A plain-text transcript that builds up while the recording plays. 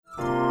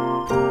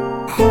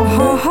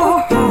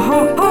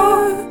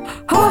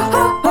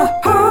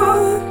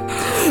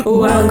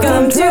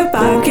Welcome to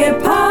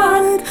Pocket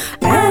Pod,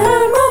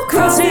 Animal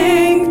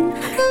Crossing.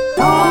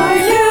 Our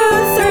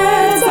new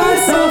threads are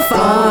so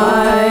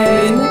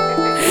fine.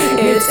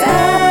 It's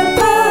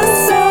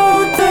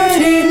episode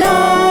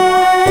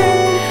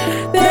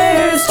 39.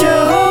 There's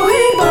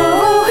Joey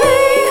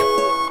Bowie.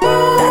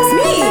 That's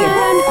me.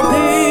 And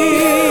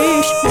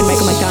Leash. And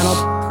Michael McDonald.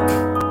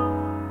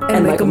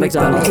 And Michael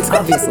McDonald,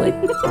 obviously.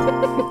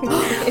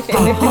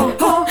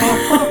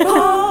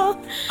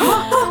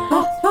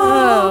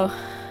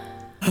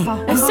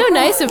 It's so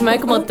nice of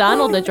Michael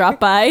McDonald to drop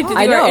by to do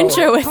I know. our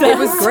intro with us. It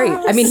was great.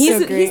 I mean, he's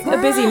So great. a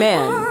busy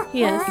man.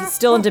 Yes. He's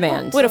still in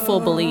demand. What a fool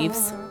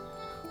believes.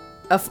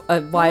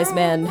 A wise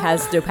man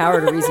has no power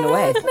to reason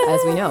away, as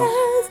we know.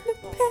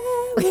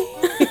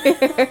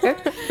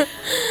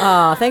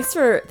 Thanks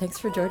for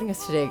joining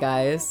us today,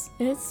 guys.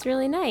 It's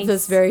really nice.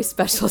 This very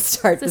special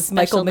start. It's a This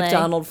Michael special day.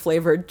 McDonald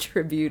flavored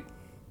tribute.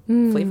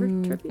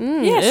 Flavored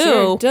tribute? Yeah,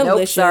 sure. Ew.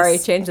 Delicious. Nope, sorry,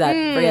 change that.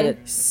 Forget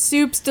it.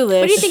 Soup's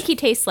delicious. What do you think he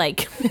tastes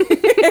like?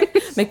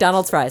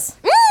 McDonald's fries.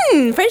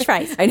 French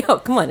fries. I know.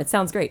 Come on, it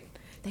sounds great.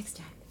 Thanks,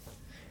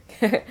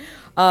 Jack.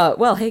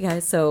 Well, hey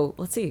guys. So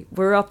let's see.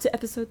 We're up to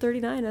episode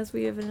 39, as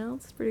we have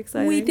announced. Pretty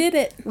exciting. We did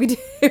it. We do.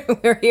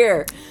 We're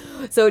here.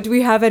 So, do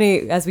we have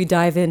any, as we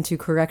dive into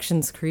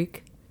Corrections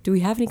Creek? Do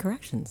we have any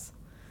corrections?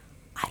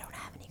 I don't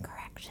have any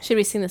corrections. Should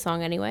we sing the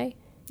song anyway?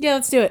 Yeah,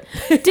 let's do it.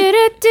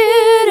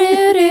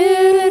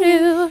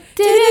 Do-do-do-do-do-do.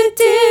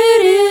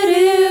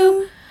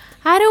 Do-do-do-do-do.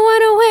 I don't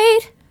want to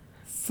wait.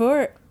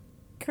 For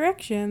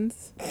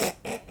corrections.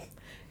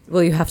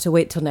 Will you have to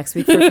wait till next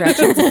week for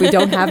corrections if we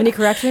don't have any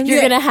corrections?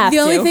 You're gonna have the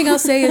to. only thing I'll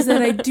say is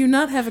that I do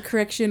not have a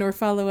correction or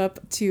follow up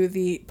to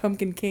the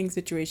Pumpkin King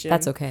situation.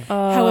 That's okay.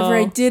 However,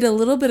 I did a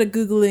little bit of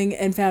Googling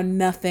and found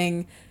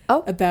nothing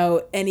Oh.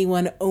 about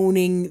anyone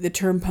owning the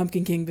term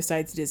Pumpkin King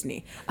besides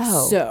Disney.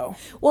 Oh. So,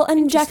 Well,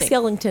 and Jack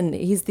Skellington,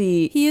 he is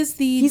the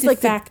he's like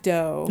the-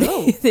 facto.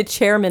 the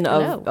chairman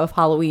No. of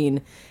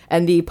Halloween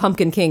and the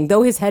Pumpkin King,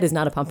 though his head is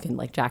not a pumpkin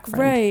like Jack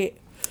Friend. Right.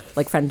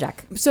 Like Friend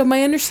Jack. So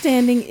my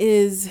understanding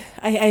is,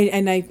 I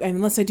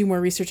unless I do more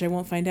research, I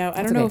won't find out.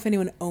 I don't know okay. if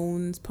anyone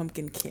owns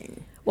Pumpkin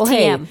King. Well,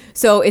 TM. hey,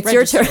 so it's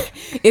Register. your turn.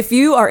 If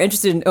you are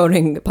interested in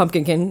owning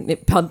Pumpkin King,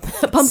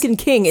 Pumpkin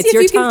King, it's if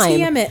your you can time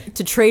TM it.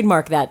 to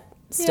trademark that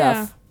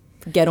stuff.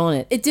 Get on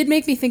it. It did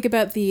make me think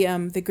about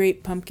the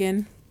Great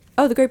Pumpkin.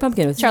 Oh, the Great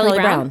Pumpkin with Charlie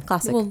Charlie Brown?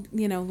 Classic. Well,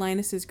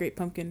 Linus's Great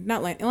Pumpkin,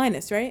 not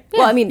Linus, right?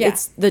 Well, I mean, Yeah.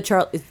 it's the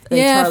Charlie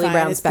fine.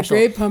 Brown it's special.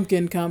 The Great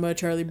Pumpkin,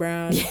 Charlie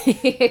Brown,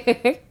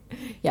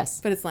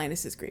 Yes. but it's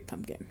Linus's Great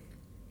Pumpkin.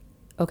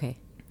 Okay.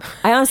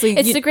 I honestly.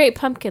 It's the Great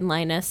Pumpkin,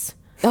 Linus.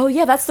 Oh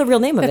yeah, that's the real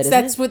name of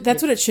That's it. what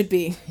it should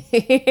be.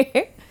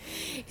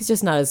 He's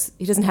just not as.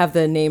 He doesn't have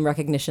the name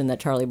recognition that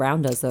Charlie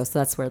Brown does, though. So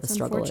that's where the It's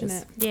struggle is.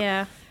 unfortunate,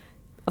 Yeah.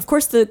 Of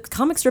course, the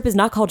comic strip is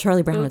not called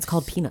Charlie Brown. It's Oops.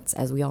 called Peanuts,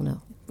 as we all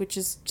know. which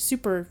is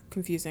super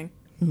confusing.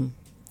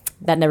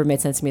 That never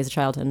made sense to me as a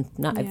child, and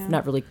Yeah. I've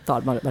not really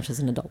thought about it much as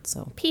an adult.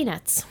 So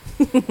Peanuts.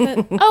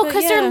 But, Oh,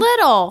 because they're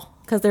little.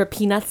 because they're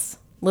peanuts,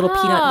 little Oh,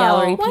 peanut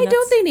gallery. Why peanuts.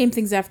 don't they name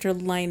things after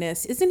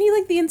Linus? Isn't he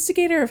like the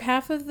instigator of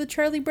half of the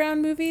Charlie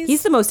Brown movies?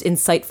 He's the most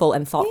insightful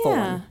and thoughtful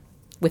Yeah. one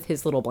with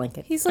his little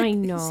blanket. He's like I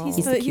know. He's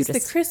He's the the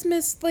cutest.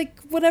 Christmas like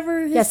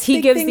whatever. His Yes, he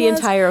big gives thing the was.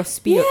 entire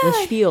spiel. The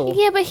Yeah. spiel.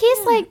 Yeah, but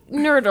he's like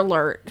Nerd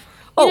Alert.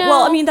 Oh You well,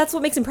 know? I mean that's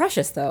what makes him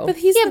precious, though. But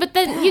he's Yeah, the but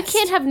then you best.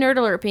 can't have Nerd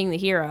Alert being the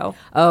hero.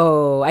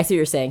 Oh, I see what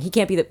you're saying. He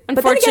can't be the. But then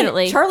again,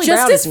 Unfortunately. Charlie Brown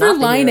Justice is not for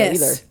the hero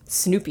Linus. either.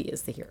 Snoopy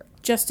is the hero.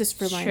 Justice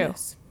for True.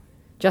 Linus.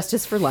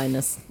 Justice for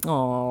Linus.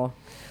 Oh,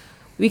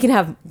 we can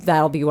have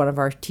that'll be one of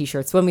our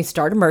T-shirts when we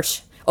start a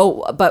merch.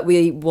 Oh, but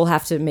we will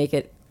have to make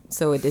it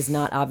so it is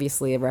not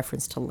obviously a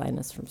reference to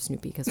Linus from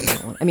Snoopy because we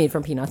don't want. I mean,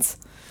 from Peanuts.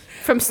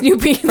 From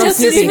Snoopy. From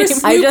Justice Snoopy.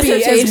 for I just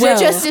Snoopy changed as well. it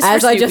Justice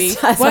as for I Snoopy.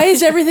 just. As Why I-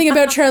 is everything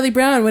about Charlie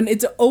Brown when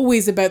it's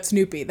always about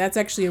Snoopy? That's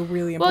actually a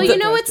really Well, important you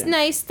know what's question.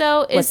 nice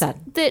though is What's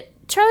that?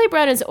 Charlie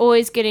Brown is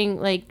always getting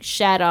like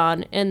shat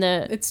on in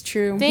the It's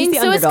true. thing, the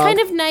so it's underdog. kind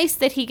of nice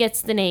that he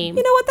gets the name.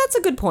 You know what? That's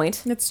a good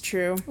point. It's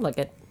true. Look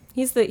at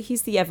he's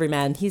the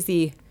everyman. He's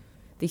the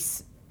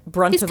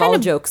brunt He's of kind all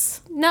of-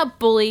 jokes. Not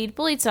bullied.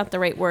 Bullied's not the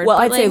right word. Well,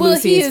 but, I'd say like, Well,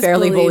 Lucy he is is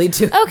fairly bullied. bullied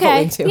too. Okay,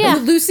 bullied too. yeah.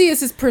 Lucy is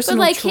his but personal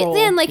like troll.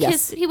 then like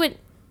Yes. he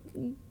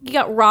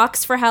got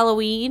rocks for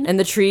Halloween. And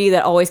the tree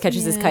that always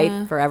catches his Yeah.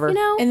 kite forever. You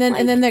know, and then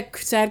like,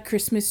 that sad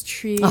Christmas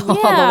tree. Oh, the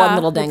yeah, one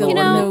little dangle you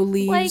ornament. know, No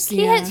leaves, like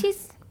yeah.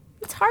 he's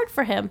it's hard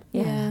for him.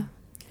 Yeah. And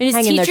his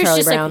Hang in there, teacher's Charlie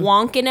just Brown.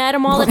 like wonking at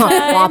him all the Womp,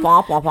 time.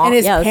 womp, womp, womp. And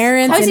his Yes.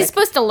 parents. How is and he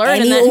supposed to learn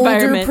in any that older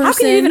environment? How can you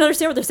person- even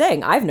understand what they're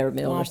saying? I've never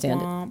been able to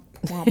understand it. Womp,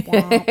 womp,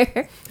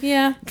 womp.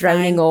 Yeah.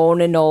 Drowning on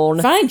and on.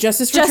 Fine.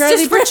 Justice for Justice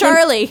Charlie for Brown.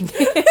 Charlie.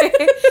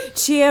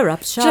 Cheer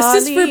up, Charlie.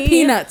 Justice for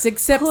Peanuts,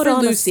 except Put for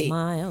on a Lucy.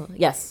 smile.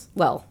 Yes.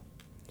 Well,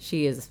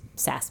 she is a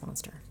sass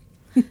monster.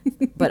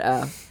 But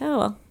oh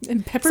well.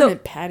 And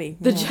Peppermint Patty.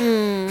 The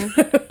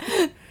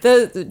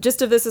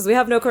gist of this is we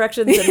have no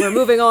corrections and we're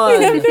moving on.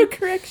 We have no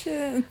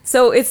correction.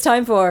 So it's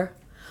time for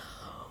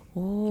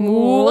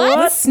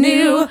What's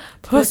new,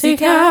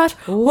 pussycat?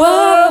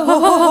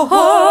 Whoa.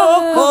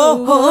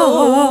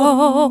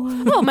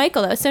 Oh,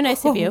 Michael, that was so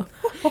nice of you.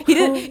 He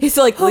did. He's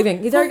still like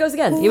leaving. There he goes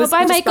again. He was Bye,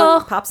 he just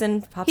Michael. Pops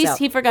in, pops out.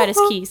 He forgot his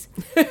keys.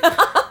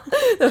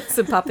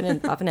 So popping in,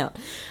 popping out.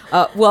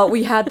 Well,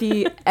 we had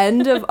the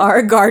end of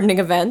our gardening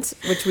event,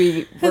 which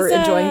we were Huzzah.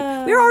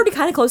 enjoying. We were already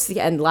kind of close to the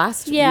end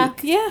last week. Yeah.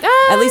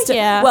 At least,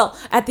 yeah. well,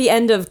 at the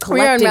end of We're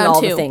on collecting round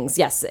all 2. the things,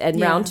 yes, and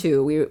Yeah. round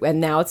 2, and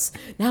now it's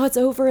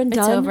over and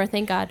It's done. over,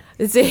 thank God.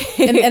 And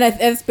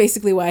that's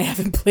basically why I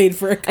haven't played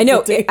for a couple I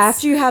know. days.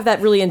 After you have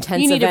that really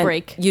intense You need a event,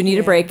 break. You need a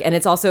Yeah. break, and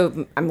it's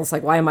also I'm just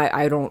like, why am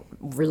I don't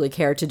really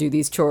care to do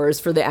these chores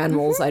for the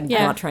animals. I'm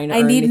Yeah. not trying to. I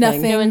earn need anything.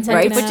 nothing. No incentive,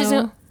 Right? which is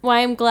now. why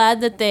I'm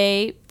glad that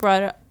they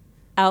brought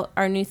out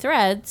our new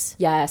threads.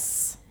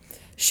 Yes.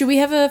 Should we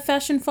have a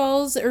Fashion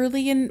Falls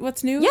early in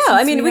What's New? Yeah, Since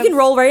I mean, we have- can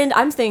roll right in.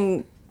 I'm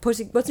saying,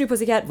 What's New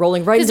Pussycat?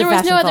 Rolling right 'Cause into there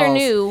was Fashion no other Falls.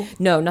 new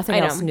No, nothing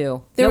else item.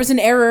 new. There Nope. was an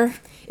error.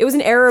 It was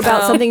an error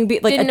about Oh. something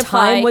like a Didn't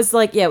time apply. was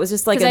like, yeah, it was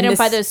just like 'Cause I didn't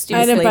buy those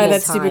stupid I didn't buy mislabeled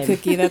that stupid time.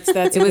 cookie. That's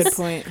a It good was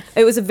point.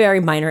 It was a very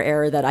minor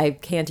error that I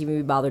can't even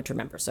be bothered to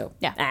remember. So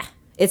Yeah.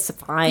 it's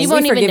fine. You We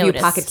won't even forgive you,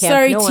 notice. Pocket Camp.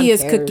 Sorry, No one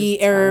Tia's cares. cookie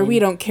It's error. fine. We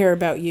don't care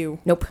about you.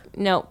 Nope.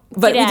 No,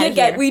 But get outta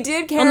here. we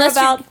did care Unless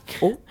you're- about.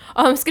 Oh,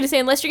 Oh, I was gonna say,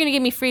 unless you're gonna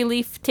give me free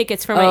leaf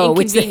tickets for my oh,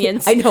 which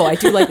inconvenience. I know I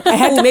do like.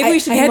 Maybe we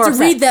should I be had more to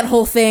upset. read that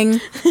whole thing.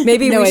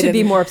 Maybe No, we I should be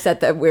didn't. more upset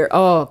that we're.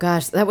 Oh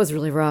gosh, that was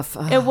really rough.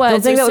 It was.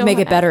 Don't think It that was would so make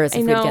it hard. better as I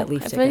if we'd know. get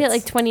leaf If we get tickets.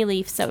 like 20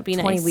 leaves, that would be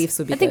nice. 20 leaves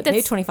would be I think good. Maybe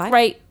that's 25?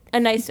 right. A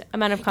nice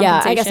amount of Yeah,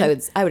 compensation. I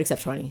guess I would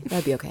accept 20.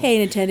 That'd be okay.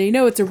 Hey, Nintendo, you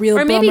know it's a real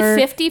Or maybe bummer.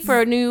 50 for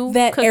a new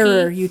That cookie.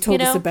 error you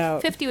told us know?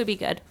 about. 50 would be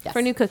good Yes. for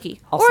a new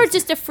cookie. Also or fair.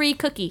 just a free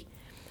cookie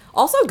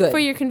Also good. for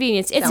your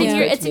convenience. It's Sounds in your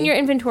good to it's in me. your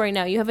inventory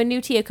now. You have a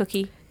new Tia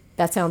cookie.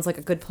 That sounds like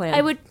a good plan.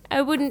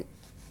 I wouldn't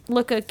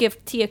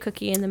give Tia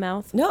cookie in the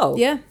mouth. No.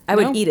 Yeah, I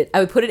would no. eat it. I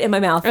would put it in my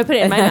mouth. I would put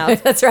it in my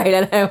mouth. That's right.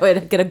 And I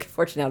would get a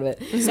fortune out of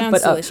it. Sounds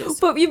but, delicious.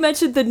 But you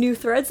mentioned the new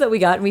threads that we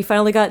got, and we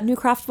finally got new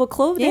craftable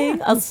clothing.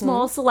 Yeah. A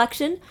small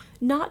selection.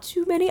 Not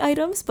too many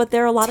items, but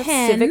there are a lot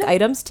 10. of civic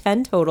items,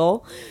 10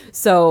 total.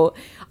 So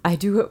I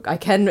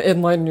can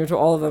enlighten you to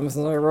all of them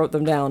since I wrote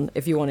them down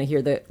if you want to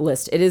hear the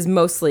list. It is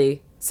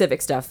mostly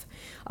civic stuff.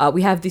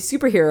 We have the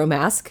superhero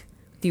mask,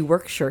 the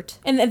work shirt.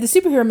 And the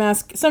superhero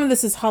mask, some of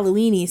this is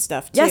Halloween-y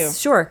stuff, too. Yes,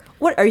 sure.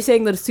 What are you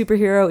saying that a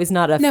superhero is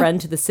not a No. friend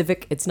to the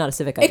civic? It's not a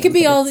civic item. It could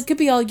be but all. it's- It could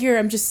be all year.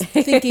 I'm just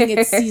thinking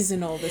it's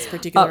seasonal. This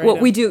particular. What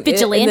item. we do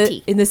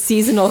Vigilante. in the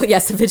seasonal,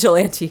 yes,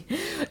 vigilante.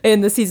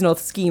 In the seasonal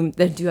scheme,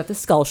 they do have the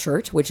skull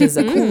shirt, which is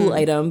a cool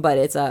item, but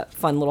it's a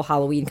fun little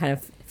Halloween kind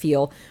of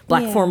feel.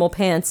 Black Yeah. formal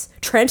pants,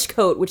 trench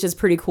coat, which is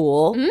pretty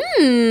cool,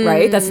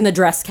 right? That's in the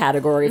dress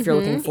category if you're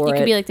looking for You it.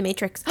 could be like the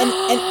Matrix.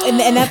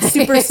 and that's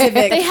super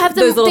civic. They have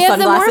the Those little they have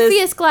the sunglasses.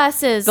 Morpheus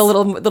glasses. the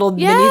little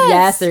mini. Yes.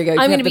 Yes, there you go. You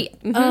I'm can gonna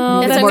have be. the-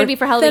 That's what I'm gonna be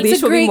for Halloween. That's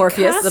Leash a will be great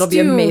Morpheus. That'll be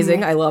costume.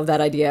 amazing. I love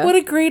that idea. What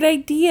a great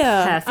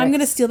idea! Perfect. I'm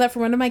gonna steal that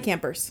from one of my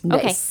campers.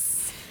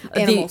 Nice.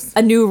 Animals.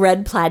 A new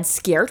red plaid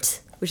skirt,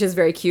 which is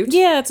very cute.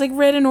 Yeah, it's like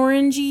red and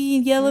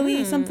orangey,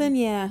 yellowy, something.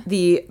 Yeah.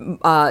 The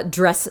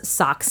dress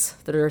socks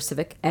that are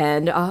civic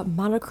and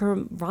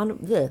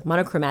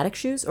monochromatic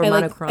shoes or I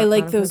like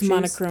monochrome. those shoes.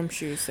 monochrome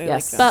shoes. I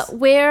Yes. like those. But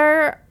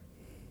where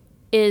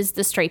is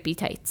the stripy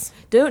tights?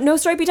 No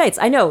stripy tights.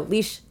 I know.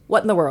 Leash.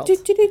 What in the world?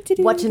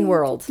 What in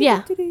world?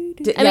 Yeah. I mean,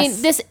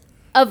 Yes. this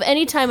of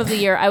any time of the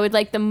year, I would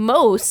like the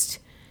most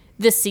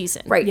this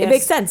season. Right. Yes. It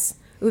makes sense.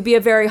 It would be a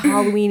very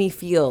Halloween-y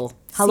feel.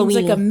 Halloween.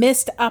 Seems like a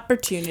missed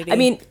opportunity. I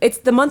mean,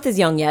 the month is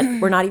young yet.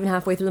 We're not even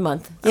halfway through the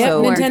month. yep,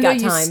 so we've Nintendo, got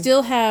you time.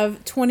 still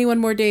have 21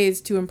 more days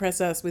to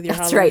impress us with your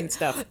That's Halloween right.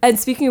 stuff. And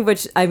speaking of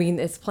which, I mean,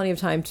 it's plenty of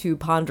time to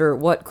ponder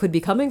what could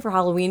be coming for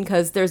Halloween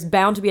because there's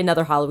bound to be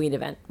another Halloween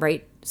event,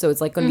 right? So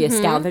it's like going to be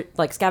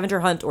a scavenger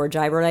hunt or a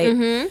gyro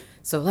night.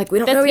 So like we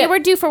don't know Yeah, yet. we're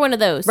due for one of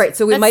those. Right,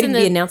 so we That's might in even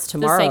be the- announced the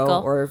tomorrow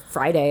cycle. or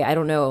Friday. I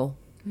don't know.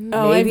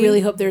 Oh, Maybe. I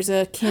really hope there's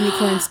a candy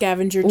corn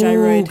scavenger Ooh,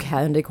 gyroid.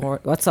 candy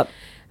corn. What's up?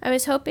 I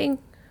was hoping.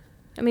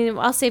 I mean,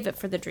 I'll save it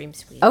for the Dream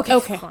Suite. Okay.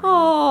 Okay.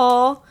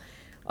 Oh,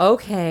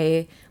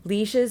 okay.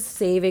 Leash is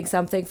saving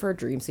something for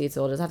Dream Suite,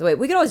 so we'll just have to wait.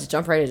 We could always just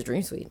jump right into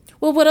Dream Suite.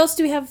 Well, what else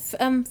do we have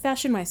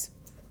fashion-wise?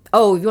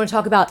 Oh, you want to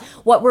talk about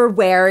what we're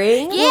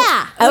wearing?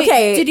 Yeah.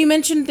 Okay. Wait, did you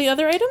mention the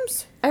other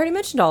items? I already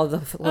mentioned all of the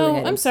clothing Oh,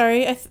 items. I'm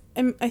sorry. I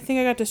think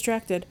I got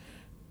distracted.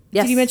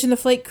 Yes. Did you mention the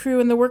flight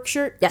crew and the work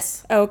shirt?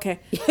 Yes. Oh, okay.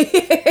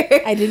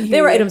 I didn't hear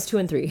They were you. items 2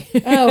 and 3.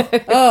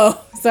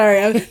 Oh, sorry.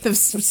 I'm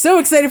so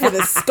excited for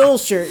the skull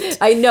shirt.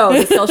 I know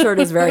the skull shirt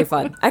is very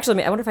fun.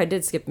 Actually, I wonder if I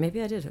did skip.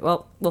 Maybe I did.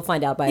 Well, we'll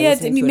find out by Yeah,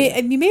 listening you to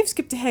it. may have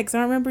skipped ahead because I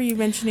don't remember you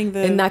mentioning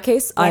the. In that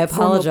case, I black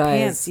formal apologize.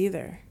 Pants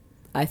either.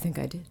 I think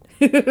I did.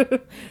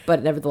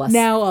 But nevertheless.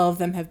 Now all of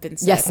them have been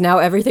said. Yes, now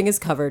everything is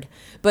covered.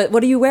 But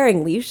what are you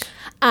wearing, Leash?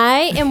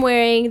 I am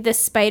wearing the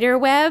spider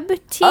web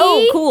tee.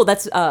 Oh, cool.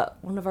 That's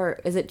one of our.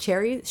 Is it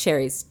Cherry?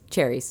 Cherries.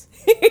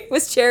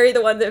 Was Cherry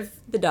the one that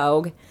the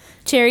dog?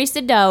 Cherry's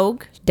the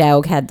dog,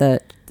 Dog had the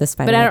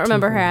spider. but I don't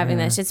remember her having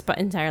that. It's just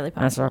entirely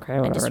possible. That's okay.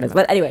 Whatever it is.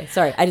 But anyway,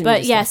 sorry, I didn't.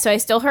 But yeah, so I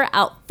stole her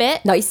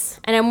outfit. Nice.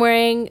 And I'm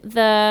wearing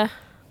the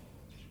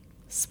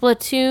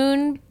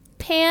Splatoon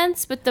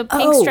pants with the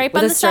pink stripe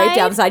on with the a stripe side.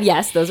 down the side.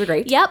 Yes, those are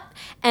great. Yep.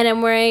 And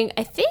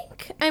I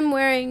think I'm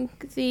wearing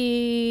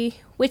the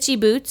witchy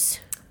boots.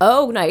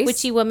 Oh, nice.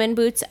 Witchy woman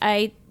boots.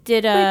 I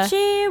did a...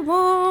 Witchy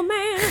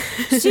woman,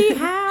 she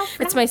have...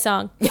 It's my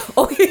song.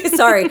 Oh,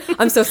 sorry.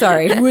 I'm so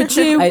sorry.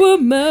 Witchy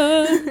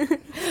woman.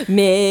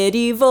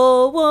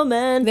 Medieval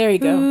woman. There you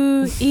go.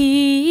 Ooh,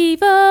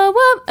 evil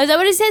woman. Is that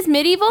what it says?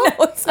 Medieval? No,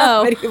 it's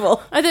not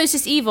medieval. I thought it was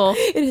just evil.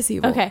 It is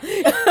evil. Okay.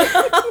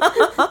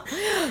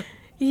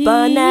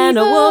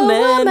 Banana Evil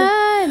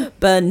woman.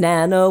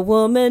 Banana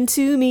woman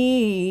to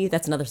me.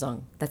 That's another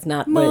song. That's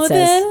not what it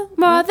says.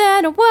 More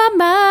than a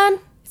woman.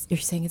 You're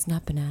saying it's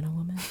not Banana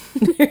Woman?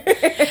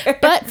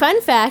 But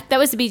fun fact, that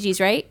was the Bee Gees,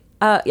 right?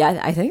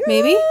 Yeah, I think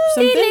Maybe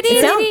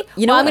something.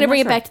 You know Well, what? I'm going to I'm bring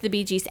not it back to the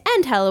Bee Gees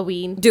and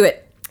Halloween. Do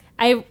it.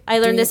 I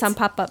learned this on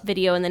pop-up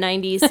video in the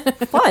 90s.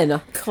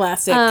 Fun.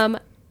 Classic.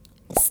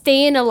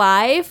 Staying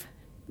alive,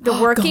 the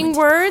working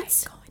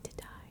words Going to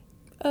die.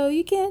 Oh,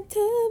 you can't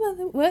tell by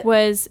the what?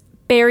 was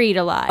buried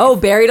alive. Oh,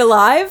 buried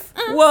alive?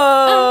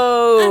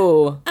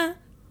 Whoa.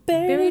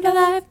 Buried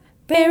alive,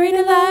 buried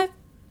alive.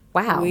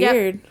 Wow.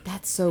 Weird.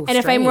 That's so And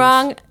if I'm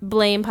wrong,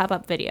 blame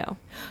pop-up video.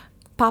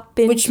 pop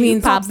into Which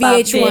means Pop-up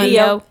VH1.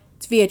 video.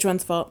 It's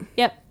VH1's fault.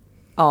 Yep.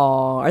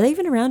 Oh, are they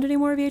even around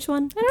anymore,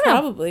 VH1? I don't know.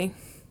 Probably.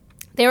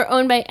 They were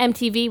owned by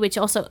MTV, which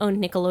also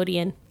owned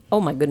Nickelodeon. Oh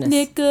my goodness.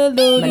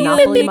 Nickelodeon.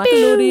 Monopoly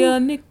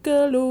Nickelodeon.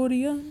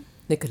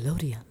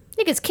 Nickelodeon.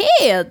 Niggas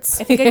kids.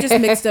 I think I just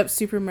mixed up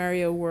Super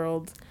Mario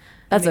World.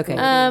 That's okay.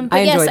 But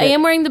I yes, enjoyed I it.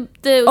 am wearing the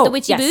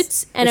witchy yes.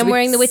 boots, and Witchy I'm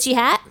wearing the boots. witchy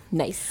hat.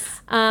 Nice.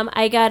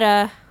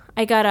 I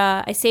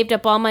saved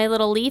up all my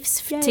little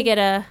leaves to get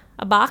a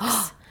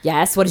box.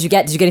 Yes. What did you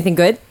get? Did you get anything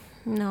good?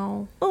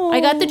 No. I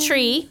got the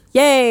tree,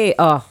 Yay.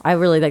 Oh, I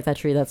really like that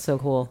tree. That's so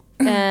cool.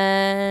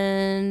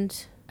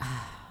 and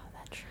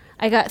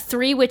I got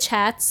 3 witch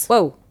hats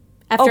Whoa.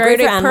 after I great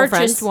for already Animal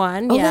purchased Friends.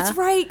 one. Oh, Yeah. that's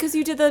right, because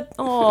you did the...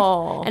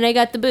 Oh. And I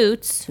got the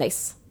boots.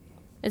 Nice.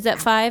 Is that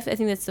 5? I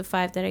think that's the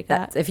 5 that I got.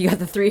 That's, if you got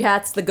the 3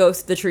 hats, the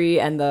ghost, the tree,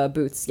 and the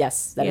boots,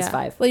 yes, that is Yeah.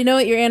 5. Well, you know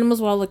what? Your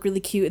animals will all look really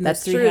cute in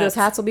That's those 3 true. hats.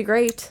 Those hats will be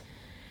great.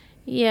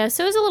 Yeah,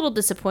 so it was a little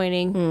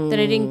disappointing that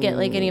I didn't get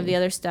like any of the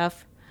other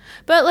stuff.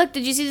 But look,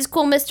 did you see this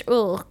cool mister?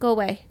 Oh, go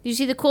away. Did you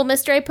see the cool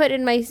mister I put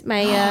in my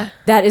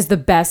That is the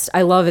best.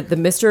 I love it. The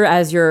mister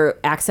as your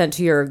accent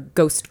to your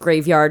ghost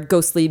graveyard,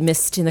 ghostly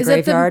mist in the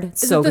graveyard.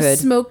 Is So it the good.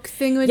 smoke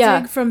thing we Yeah,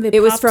 did from the it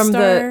was pop from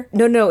star?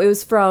 no, it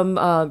was from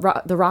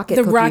the rocket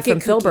The cookie rocket from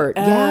cookie. Filbert.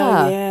 Oh,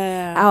 yeah,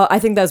 yeah. Oh, I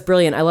think that's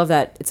brilliant. I love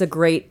that. It's a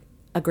great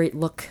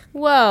look.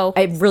 Whoa.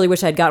 I really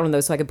wish I'd gotten one of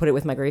those so I could put it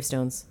with my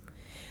gravestones.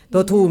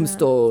 The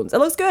tombstones. It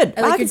looks good.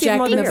 I like your can see them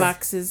Jack on in the there.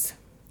 Boxes.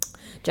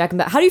 Jack in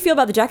the. How do you feel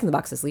about the Jack in the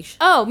Boxes, Leash?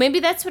 Oh, maybe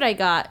that's what I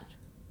got.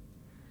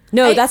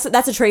 No, that's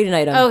a trade-in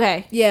item.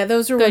 Okay. Yeah,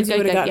 those are Good, ones you good,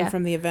 would have good, gotten yeah.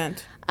 from the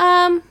event.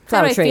 How not do a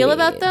I feel trade.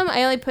 about them?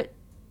 I only put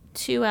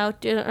 2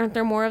 out. Aren't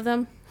there more of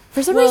them?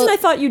 For some Well, reason, I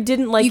thought you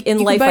didn't like You in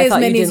could life. buy I as thought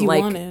you many as didn't you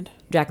like wanted.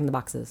 Jack in the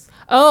Boxes.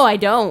 Oh, I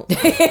don't.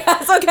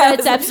 That's okay.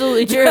 That's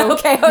absolutely true.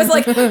 Okay, I was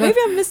like, maybe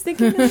I'm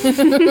misthinking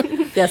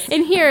that. Yes,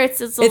 In here, it's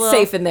a it's little,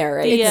 safe in there,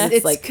 right? Yeah.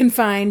 It's like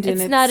confined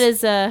and It's not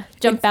as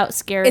jump out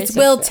scary. it's as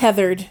well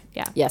tethered.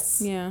 Yeah.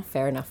 yes, Yeah.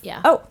 fair enough.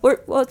 Yeah. Oh,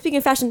 well, speaking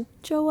of fashion,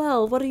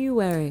 Joelle, what are you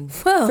wearing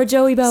Well, for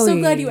Joey Bowie? So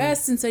glad you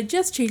asked, since I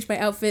just changed my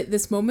outfit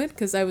this moment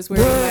because I was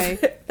wearing my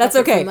That's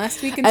outfit okay. from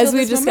last week until As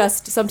we this moment.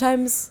 discussed,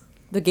 sometimes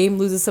the game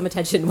loses some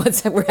attention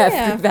once we've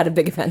had a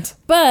big event.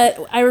 But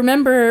I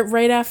remember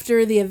right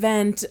after the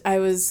event, I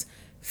was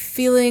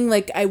feeling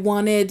like I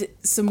wanted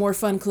some more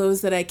fun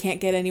clothes that I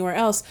can't get anywhere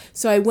else.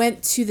 So I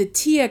went to the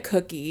Tia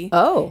Cookie.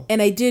 Oh.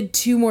 And I did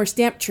 2 more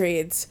stamp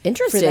trades. For the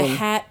Interesting.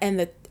 hat and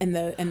the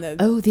The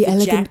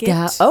elegant jacket.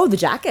 gown. Oh, the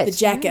jacket. The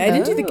jacket. I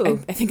didn't do the. Oh.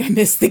 I think I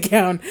missed the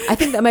gown. I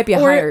think that might be a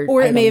Or higher. it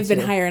may item, have been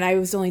too. higher, and I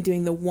was only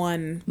doing the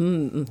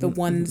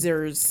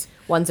onesers.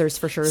 Onesers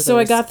for sure. So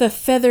I got the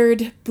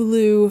feathered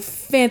blue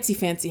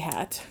fancy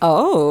hat.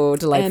 Oh,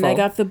 delightful. And I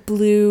got the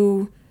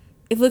blue.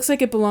 It looks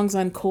like it belongs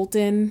on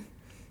Colton,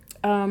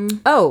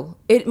 Oh,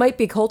 it might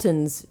be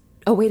Colton's.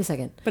 Oh, wait a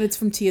second. but it's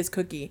from Tia's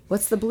Cookie.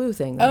 What's the blue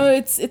thing? Oh,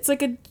 it's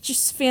like a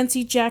just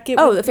fancy jacket.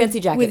 Oh, with- the fancy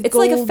with- jacket. with It's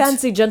like a gold.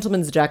 fancy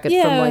gentleman's jacket from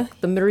Yeah.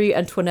 like the Marie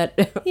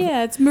Antoinette.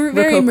 Yeah, it's very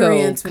Rococo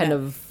Marie Antoinette. kind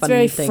of It's fun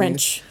very thing.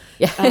 French.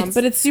 Yeah,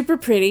 But it's super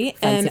pretty,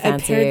 and I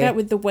fancy. paired that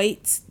with the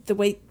white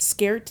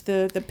skirt,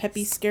 the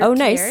peppy skirt. Oh,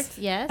 nice.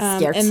 Yes.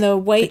 Skirt. And the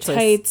white Good choice.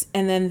 tights,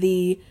 and then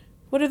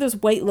what are those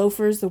white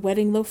loafers? The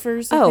wedding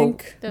loafers, I Oh,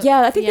 think.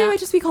 yeah. I think yeah. they might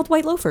just be called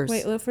white loafers.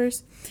 White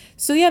loafers.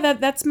 So yeah,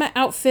 that's my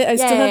outfit. I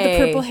still have the Yay.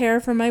 purple hair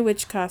for my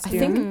witch I costume.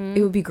 think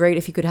it would be great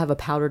if you could have a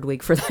powdered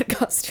wig for that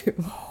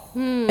costume.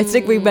 I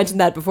think we mentioned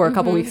that before a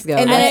couple weeks ago.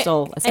 And I then,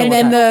 still and want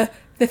then that.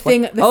 the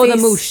thing. The the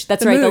face- mouche.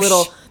 That's right.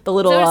 mouche. The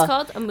little. Is that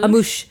what it's called? A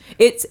mouche?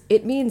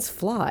 It means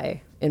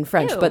fly in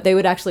French, Ew. but they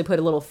would actually put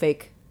a little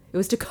fake. It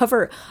was to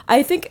cover.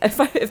 I think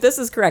if this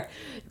is correct,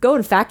 go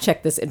and fact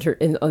check this on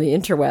the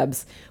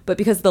interwebs. But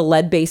because of the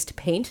lead-based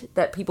paint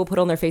that people put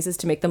on their faces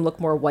to make them look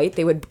more white,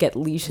 they would get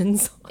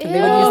lesions, and they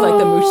would use like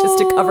the mousses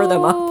to cover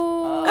them up.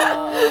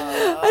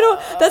 I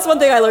That's one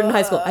thing I learned in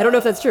high school. I don't know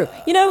if that's true.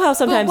 You know how But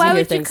sometimes why you hear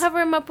would you things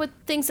cover him up with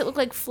things that look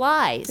like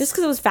flies? just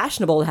because it was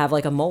fashionable to have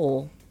like a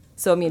mole.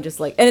 So I mean, just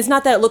like, and it's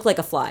not that it looked like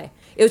a fly.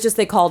 It was just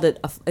they called it.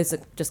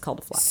 Just called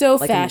a fly. So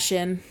Like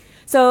fashion.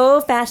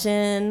 So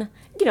fashion.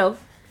 You know,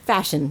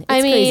 fashion.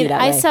 It's crazy that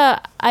way.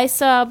 I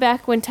saw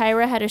back when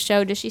Tyra had a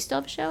show. Does she still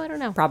have a show? I don't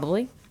know.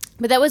 Probably.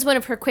 But that was one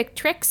of her quick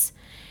tricks.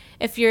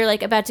 If you're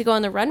like about to go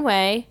on the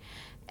runway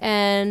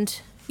and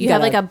you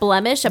have gotta- like a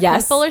blemish, a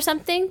Yes. pimple or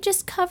something,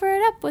 just cover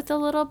it up with a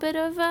little bit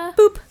of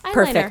Boop. eyeliner.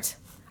 Perfect.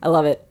 I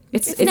love it.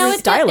 It's Now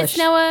stylish. It's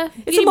now a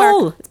It's beauty a mark.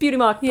 mole. It's beauty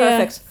mark. Yeah.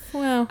 Perfect.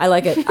 Wow. I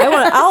like it. I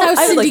want. I would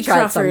Cindy like to try it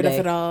Crawford, if someday.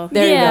 at all.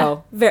 There Yeah.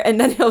 you go. And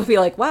then he'll be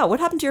like, "Wow, what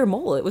happened to your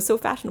mole? It was so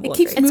fashionable." It and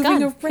keeps great." It's moving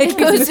gone. around. It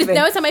goes, moving.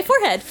 now it's on my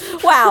forehead.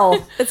 Wow,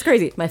 it's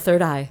crazy. My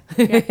third eye.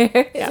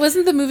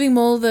 Wasn't the moving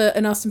mole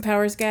an Austin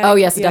Powers guy? Oh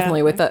yes, Yeah.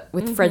 definitely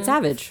with Fred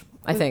Savage.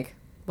 I think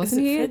Was it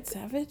wasn't he? Fred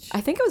Savage? I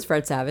think it was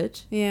Fred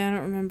Savage. Yeah, I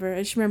don't remember. I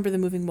just remember the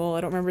moving mole.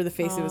 I don't remember the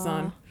face it was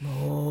on.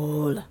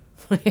 Mole.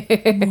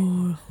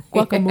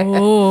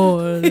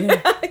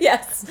 Guacamole.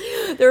 Yes,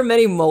 there are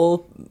many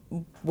mole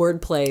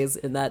word plays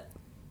in that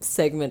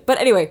segment. But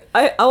anyway,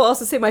 I'll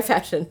also say my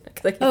fashion.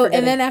 'Cause I keep Oh, forgetting.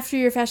 and then after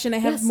your fashion, I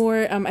have Yes.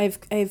 more. I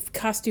have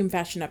costume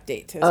fashion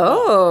update. As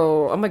well.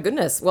 Oh my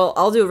goodness. Well,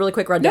 I'll do a really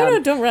quick rundown. No,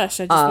 don't rush.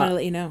 I just want to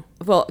let you know.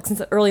 Well,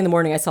 since early in the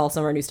morning I saw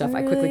some of our new stuff,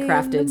 I quickly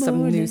crafted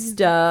some new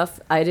stuff.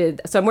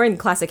 So I'm wearing the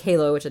classic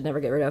halo, which I'd never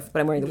get rid of, but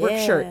I'm wearing the work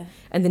shirt Yeah.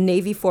 and the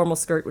navy formal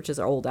skirt, which is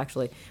old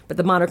actually. But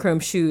the monochrome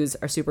shoes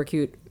are super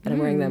cute, and I'm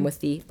wearing them with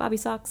the bobby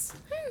socks.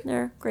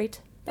 They're great.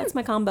 That's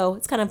my combo.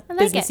 It's kind of I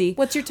like it. businessy.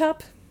 What's your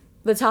top?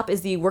 The top is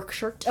the work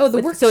shirt. Oh,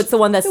 the work So it's the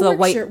one that's the the work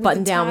white shirt with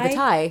button the down with the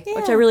tie. tie,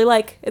 which Yeah. I really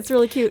like. It's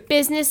really cute.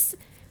 Business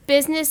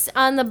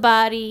on the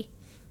body,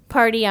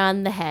 party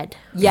on the head.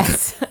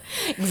 Yes,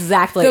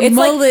 exactly. The It's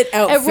like- mullet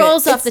outfit. It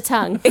rolls off the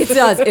tongue. It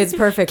does. It's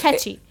perfect.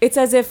 Catchy. It's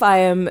as if I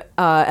am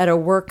at a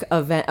work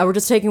event. We're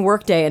just taking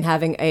work day and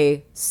having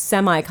a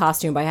semi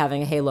costume by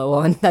having a halo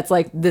on. That's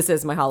like, this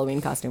is my Halloween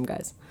costume,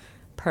 guys.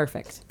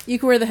 Perfect. You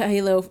can wear the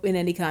halo in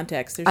any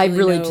context. There's I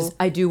really no,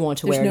 I do want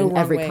to there's wear it no in wrong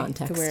every way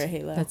context. to wear a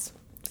halo. That's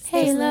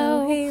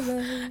Halo.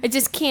 I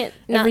just can't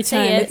not Every say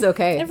time. it. it's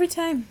okay. every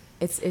time.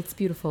 It's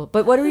beautiful.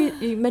 But what are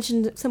you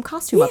mentioned some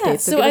costume Yeah,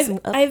 updates? so give us I've some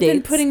I've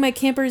been updates. putting my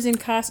campers in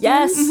costumes.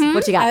 Yes.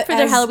 What you got? For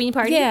their Halloween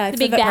party? Yeah, The for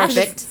big bash?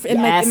 Perfect. And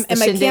Yes, my, the and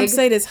my shindig.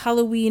 campsite is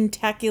Halloween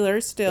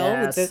tacular still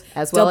Yes, with the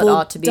as well it double,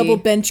 ought to be. double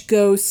bench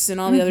ghosts and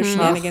all the other Oh,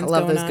 shenanigans I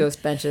love going those on.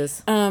 ghost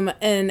benches.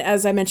 And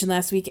as I mentioned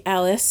last week,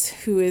 Alice,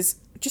 who is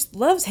just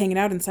loves hanging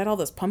out inside all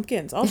those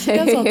pumpkins. All she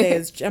does all day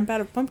is jump out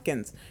of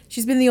pumpkins.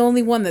 She's been the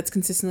only one that's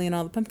consistently in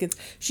all the pumpkins.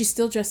 She's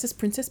still dressed as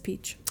Princess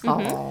Peach.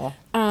 Aw,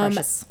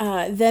 precious.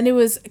 Then it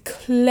was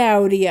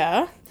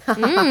Claudia.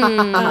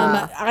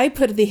 I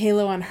put the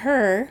halo on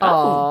her.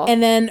 Aw.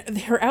 And then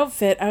her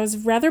outfit, I was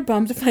rather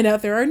bummed to find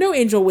out there are no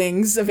angel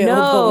wings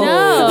available.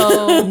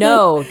 No.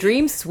 No,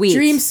 Dream Sweet.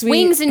 Dream Sweet.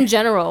 Wings in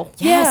general.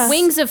 Yes.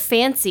 Wings of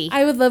fancy.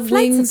 I would love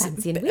Flights of wings.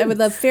 fancy and I would wings.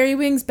 love fairy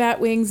wings, bat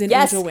wings, and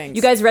Yes, angel wings.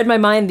 you guys read my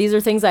mind. These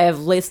are things I have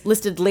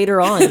listed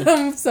later on.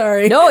 I'm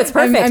sorry. No, it's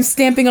perfect. I'm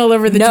stamping all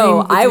over the No,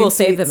 dream. the I dream will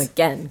save them sweets.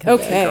 again. 'Cause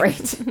they're Okay.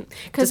 great.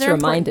 Because Just to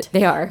remind it,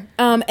 they are.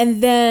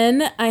 And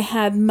then I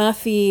had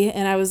Muffy,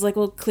 and I was like,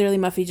 well, clearly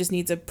Muffy just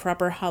needs a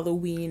proper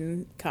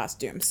Halloween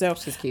costume. So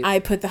She's cute. I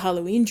put the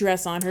Halloween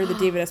dress on her, the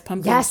David S.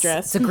 Pumpkins Yes,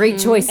 dress. it's a great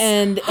choice.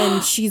 and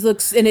she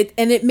looks and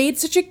it made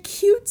such a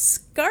cute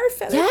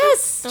scarf out of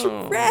Yes. this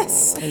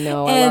dress. I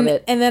know, I and, love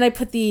it. And then I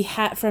put the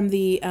hat from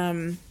the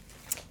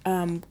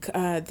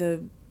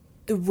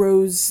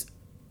rose,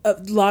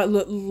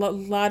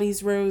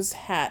 Lottie's rose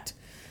hat.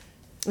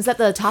 Was that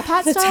the top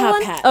hat The style top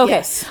one? hat, Okay.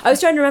 yes. I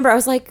was trying to remember. I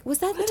was like, was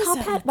that the is top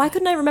that hat? Why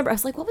couldn't I remember? I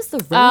was like, what was the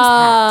rose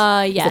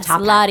hat? yes, The top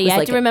hat Lottie. was I like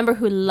have to a- remember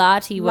who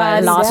Lottie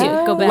was. Lottie.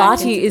 Go back.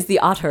 Lottie is the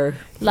otter.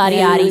 Lottie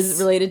Who Ottie. is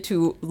related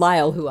to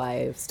Lyle, who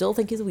I still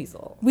think is a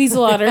weasel.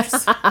 Weasel otters.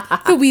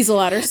 The weasel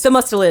otters. The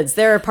mustelids.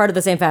 They're part of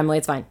the same family.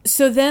 It's fine.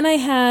 So then I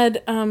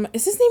had,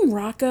 is his name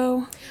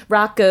Rocco?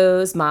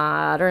 Rocco's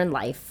Modern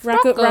Life.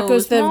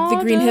 Rocco's the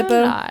green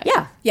hippo.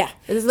 Yeah. Yeah.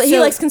 He So-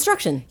 likes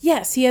construction.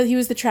 Yes, he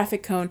was the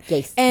traffic cone.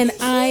 Yes. And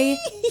I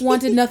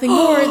wanted nothing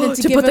more than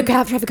to, To give put the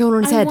him, traffic cone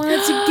on his I head.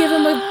 wanted to give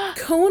him a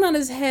cone on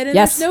his head, and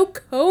Yes. there's no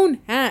cone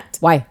hat.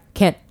 Why?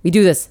 Can't we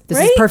do this? This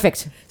is Right?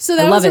 perfect. So I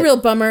that love was a it. real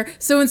bummer.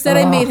 So instead,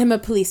 I made him a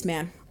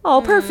policeman.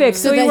 Oh, perfect.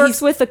 So, he that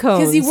works with the cones.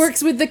 because he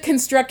works with the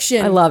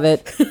construction. I love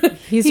it.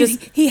 He's just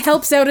He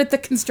helps out at the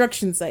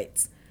construction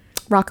sites.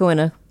 Rocco in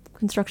a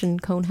construction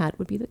cone hat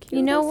would be the cutest.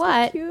 You know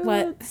what?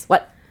 What?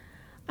 What?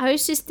 I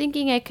was just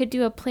thinking I could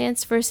do a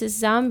Plants vs.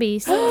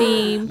 Zombies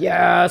theme.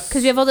 Yes.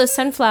 Because we have all those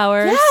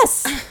sunflowers.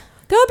 Yes.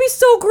 That would be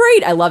so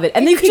great. I love it.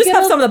 And then you could could just get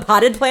have all- some of the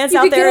potted plants You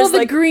out could there. get all as the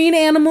like, green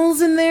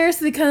animals in there,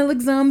 so they kind of look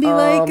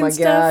zombie-like oh and my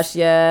stuff. gosh,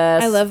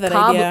 yes. I love that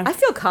Cobb, idea. I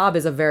feel Cobb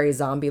is a very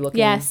zombie-looking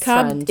Yes.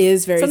 Cobb friend.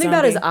 is very Something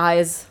about his zombie.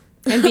 eyes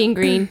And being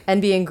green.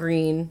 and being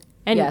green.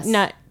 And yes.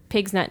 not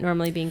pigs not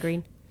normally being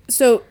green.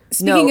 So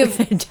speaking no.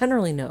 of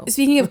generally no.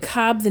 speaking of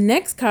Cobb, the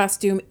next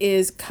costume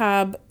is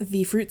Cobb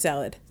the fruit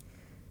salad.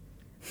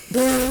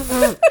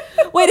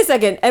 Wait a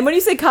second. And when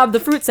you say Cobb the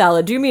fruit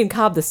salad, do you mean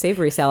Cobb the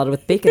savory salad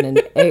with bacon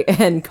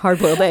and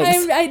hard-boiled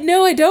eggs? I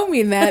no, I don't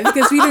mean that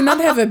because we do not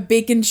have a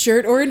bacon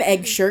shirt or an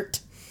egg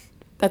shirt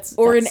That's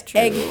or that's an true.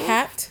 egg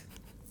hat.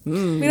 We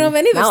don't have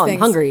any of those Now I'm things.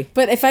 hungry.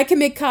 But if I can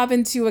make Cobb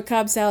into a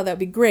Cobb salad, that would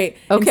be great.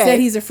 Okay.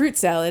 Instead, he's a fruit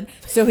salad.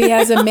 So he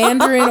has a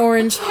mandarin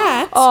orange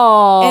hat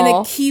Aw. and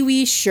a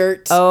kiwi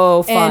shirt.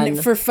 Oh, fun.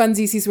 And for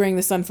funsies, he's wearing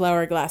the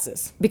sunflower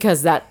glasses.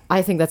 Because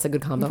I think that's a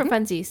good combo. For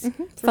funsies.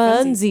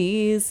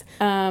 Funsies.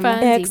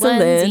 Funsies.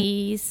 Excellent.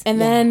 Onesies.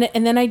 And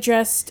then I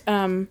dressed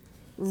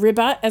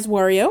Ribbot as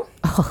Wario.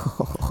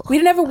 We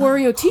didn't have a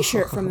Wario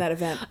T-shirt from that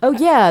event. Oh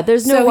yeah,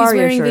 there's no So Wario he's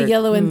wearing shirt. the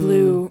yellow and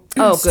blue.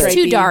 Oh, good. stripy-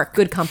 Too dark.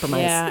 Good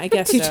compromise. Yeah, I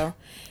guess so.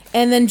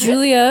 And then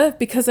Julia,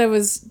 because I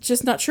was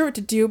just not sure what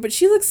to do, but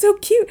she looks so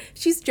cute.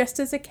 She's dressed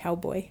as a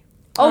cowboy.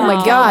 Oh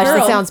my gosh, that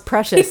girl. sounds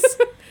precious.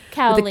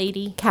 Cow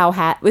lady. Cow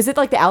hat. Was it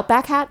like the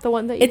Outback hat, the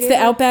one that you It's gave the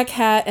her? Outback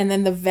hat and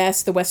then the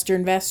vest, the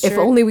Western vest shirt. If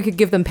only we could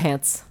give them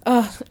pants.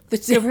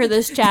 Give her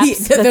those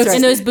chaps. those, right.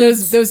 And those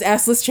boots. those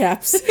assless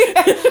chaps.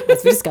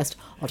 As we discussed,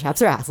 all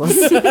chaps are assless.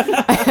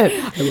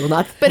 I will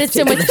not. But it's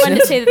so much fun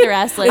to say that they're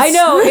assless. I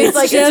know. It's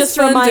like it's just just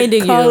fun to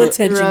reminding call you.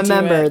 attention to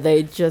Remember, it.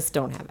 they just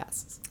don't have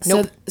asses.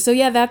 Nope. So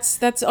yeah, that's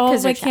all 'Cause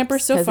of my they're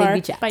campers chaps. so 'Cause they'd far.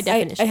 be chaps. By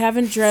definition. I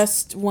haven't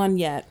dressed one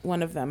yet.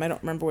 One of them. I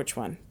don't remember which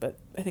one, but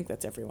I think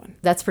that's everyone.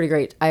 That's pretty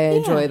great. I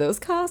enjoy those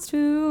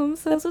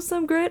costumes. Those are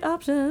some great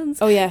options.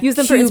 Oh yeah, use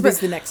them for Cube inspiration.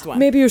 is the next one.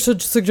 Maybe you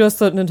should suggest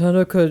that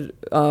Nintendo could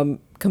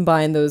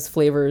combine those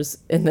flavors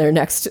in their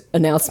next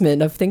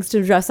announcement of things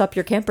to dress up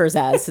your campers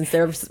as, since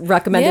they're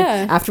recommending.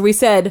 Yeah. After we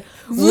said,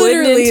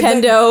 Literally would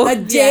Nintendo a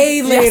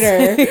day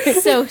later.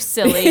 So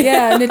silly.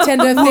 Yeah,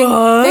 Nintendo.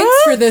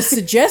 Thanks for the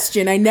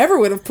suggestion. I never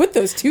would have put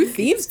those two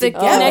themes The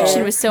together.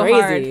 connection was so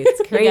Crazy. hard. It's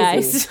you crazy.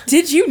 guys.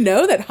 Did you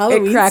know that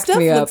Halloween cracked stuff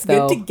me up, looks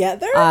though. good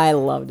together? I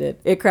loved it.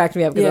 It cracked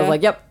me up because I was Yeah.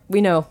 like, "Yep,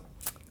 we know.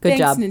 Good Thanks,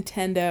 job.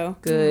 Nintendo.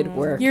 Good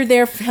work." You're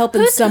there for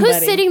helping Who's somebody.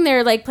 sitting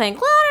there like playing?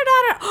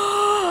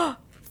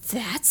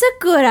 That's a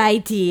good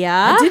idea.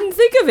 I didn't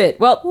think of it.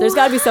 Well, there's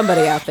got to be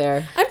somebody out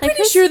there. I'm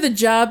pretty sure the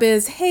job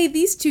is, hey,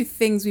 these two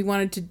things we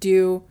wanted to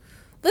do,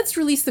 let's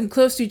release them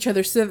close to each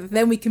other so that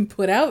then we can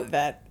put out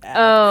that ad.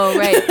 Oh,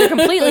 right. They're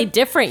completely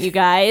different, you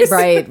guys.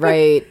 Right.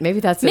 Maybe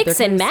that's it. Mix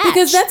They're and kind match.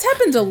 Because that's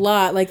happened a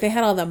lot. Like they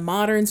had all the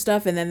modern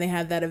stuff, and then they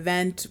had that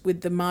event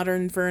with the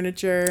modern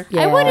furniture.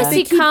 Yeah. I want to They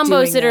see keep combos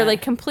doing that are that.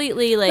 like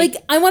completely Like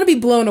I want to be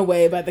blown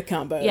away by the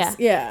combos. Yeah.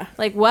 Yeah.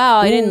 like wow,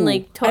 I didn't Ooh.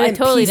 like I I didn't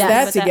totally piece didn't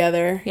that put that.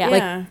 together. Yeah.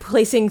 like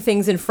placing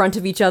things in front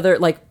of each other,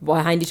 like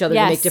behind each other to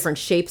Yes. make different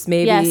shapes.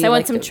 Maybe. Yes, I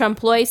want like some the-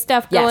 trompe l'oeil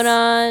stuff yes, going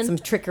on. some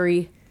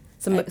trickery,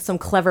 some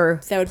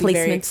clever That would be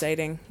placement. very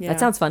exciting. Yeah. That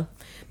sounds fun.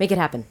 Make it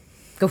happen.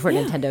 Go for it,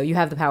 Nintendo. You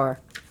have the power.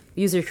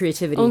 Use your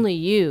creativity. Only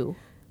you.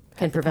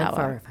 can prevent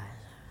power.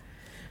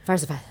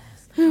 fires.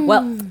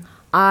 Well,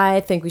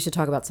 I think we should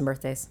talk about some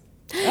birthdays.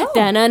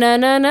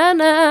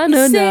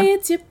 Da-na-na-na-na-na-na. Say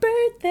it's your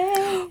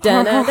birthday.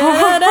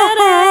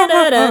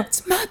 Da-na-da-da-da-da-da.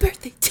 It's my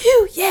birthday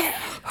too. Yeah.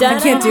 I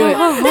can't do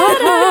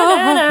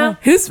it.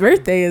 Whose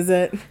birthday is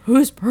it?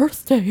 Whose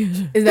birthday is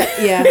it? Is that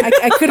yeah?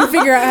 I couldn't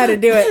figure out how to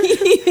do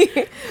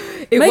it.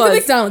 It Michael was.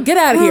 McDonald, get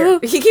out of here.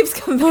 He keeps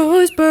coming.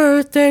 Whose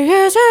birthday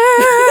is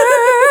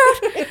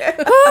it?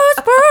 Whose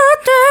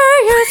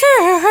birthday is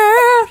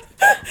it?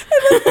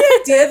 The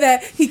idea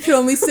that he could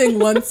only sing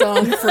one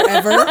song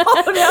forever.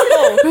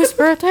 Oh no! Whose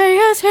birthday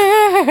is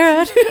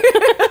it?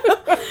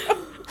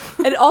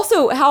 And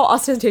also, how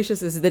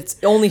ostentatious is it that it's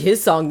only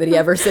his song that he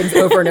ever sings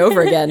over and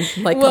over again?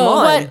 Like, come Well,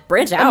 on, what?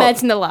 branch out.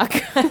 Imagine the luck.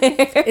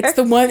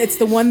 It's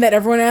the one that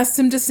everyone asks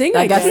him to sing.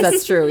 I guess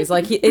that's true. He's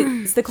like,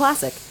 it's the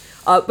classic.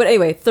 But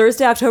anyway,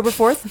 Thursday, October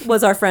 4th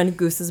was our friend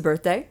Goose's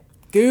birthday.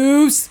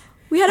 Goose.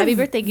 We had Happy a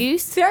birthday,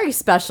 Goose. very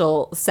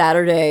special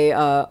Saturday,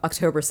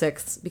 October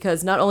 6th,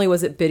 because not only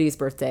was it Biddy's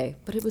birthday,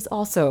 but it was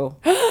also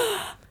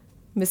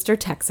Mr.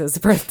 Tex's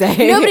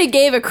birthday. Nobody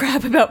gave a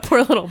crap about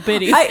poor little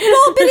Biddy.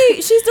 Well,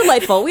 Biddy, she's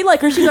delightful. We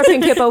like her. She's our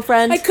pink hippo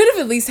friend. I could have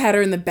at least had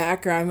her in the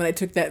background when I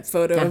took that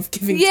photo of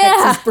giving yeah,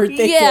 Texas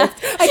birthday yeah.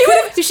 gift. I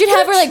could have. You should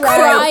have her like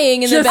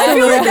crying in the Just a I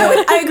background. feel like little that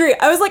would, I agree.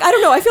 I was like, I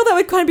don't know. I feel that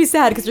would kind of be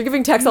sad because you're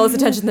giving Tex all this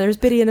attention. There's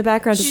Biddy in the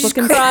background just She's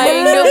looking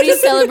crying. Nobody's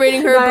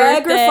celebrating her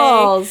Niagara birthday.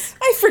 Falls.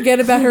 I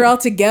forget about her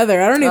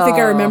altogether. I don't even think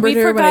I remembered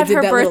We her when I forgot did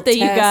her that birthday,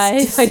 little you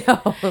test. guys. I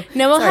know.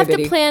 No, we'll Sorry, have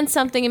Biddy. to plan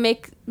something and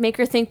make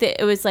her think that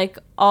it was like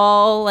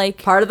all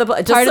like Part of the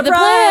just part of the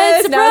surprise.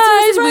 plan. Now it's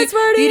your Surprise! surprise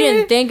party. You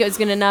didn't think it was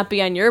gonna not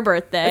be on your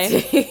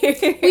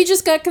birthday. We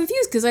just got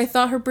confused because I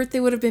thought her birthday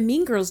would have been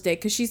Mean Girls Day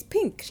because she's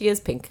pink. She is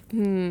pink.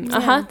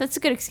 That's a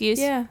good excuse.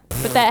 Yeah.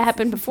 But that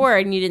happened before,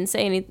 and you didn't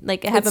say anything.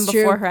 Like it happened It's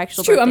before true. her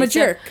actual It's true. birthday. I'm a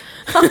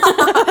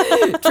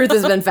jerk. Truth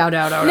has been found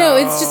out. Oh, No,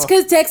 it's just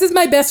because Tex is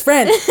my best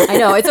friend. I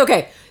know. It's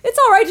okay. It's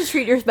all right to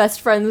treat your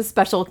best friend with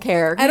special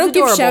care. I He's don't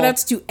adorable. give shout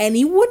outs to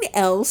anyone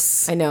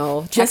else. I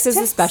know. Just Tex is a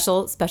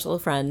Tex. special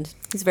friend.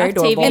 He's very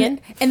Octavian.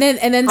 adorable. And then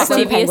Octavian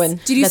someone, Penguin.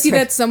 did you That's see right.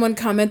 that someone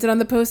commented on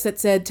the post that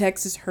said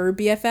Tex is her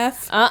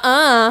BFF?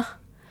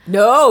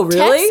 No,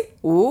 really?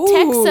 Ooh.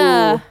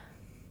 Tex,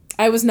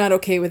 I was not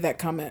okay with that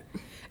comment.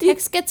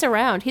 Tex gets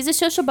around. He's a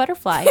social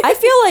butterfly. I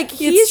feel like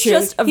he's It's true.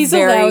 just a He's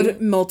very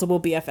allowed multiple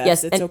BFFs.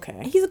 yes, It's and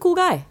okay. He's a cool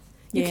guy.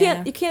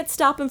 Yeah. You can't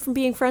stop him from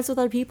being friends with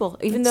other people,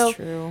 even That's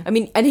though true. I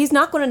mean, and he's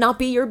not going to not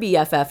be your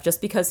BFF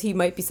just because he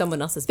might be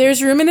someone else's.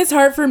 There's room in his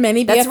heart for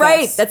many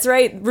BFFs. That's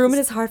right. Room in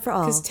his heart for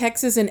all. Because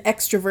Tex is an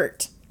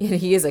extrovert. Yeah,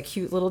 he is a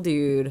cute little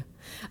dude.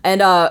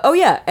 And oh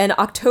yeah, and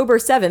October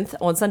 7th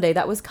on Sunday,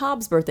 that was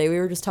Cobb's birthday. We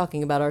were just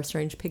talking about our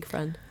strange pig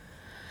friend,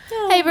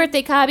 Hey,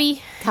 birthday,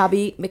 Cobby.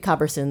 Cobby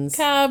McCobbersons.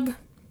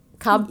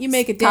 Cobb, you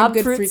make a damn Cobb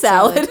good fruit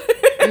salad.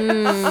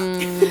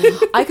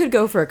 I could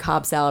go for a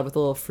Cobb salad with a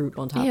little fruit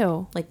on top.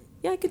 Ew. Like,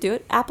 yeah, I could do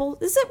it. Apple.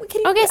 Is it?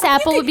 Can you, I guess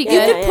apple would be You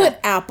good. could put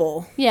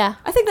apple. Yeah.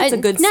 I think that's a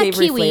good not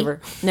savory kiwi.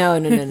 flavor. No. I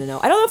don't know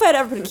if I'd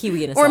ever put a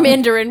kiwi in a Or salad.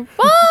 mandarin.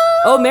 What?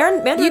 Oh,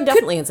 mandarin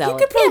definitely in You salad.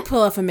 could probably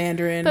pull off a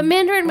mandarin. But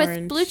mandarin with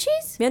orange. blue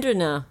cheese? Mandarin,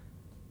 no.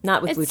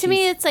 Not with blue To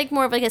me, cheese. it's like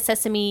more of like a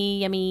sesame,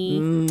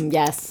 yummy.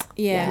 Yes.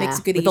 Yeah, it makes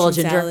a good with a little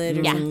Asian ginger. salad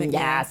or something.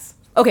 Yes.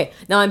 Okay,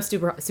 now I'm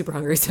super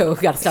hungry, so we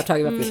got to stop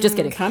talking about food. Just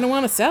kidding. Kind of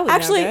want a salad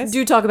Actually, now, guys.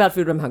 do talk about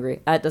food when I'm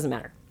hungry. It doesn't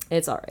matter.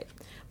 It's all right.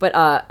 But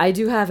I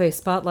do have a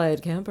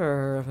spotlight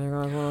camper. If you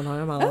guys want to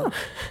talk about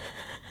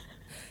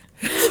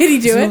it. Can he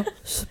do it?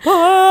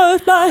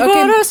 Spotlight,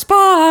 Okay. what a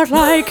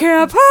spotlight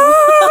camper.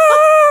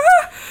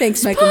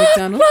 Thanks, Michael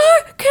McDonald.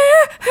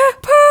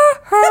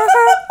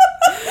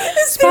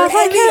 Is there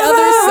any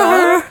other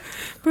song?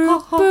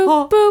 Boop,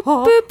 boop, boop,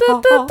 boop,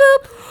 boop, boop,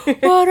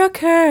 boop. What a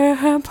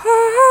camper.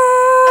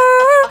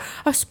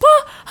 A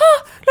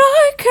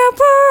spotlight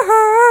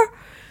camper.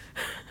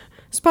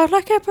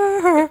 Spotlight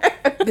camper.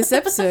 This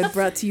episode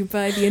brought to you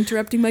by the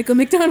interrupting Michael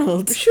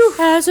McDonald.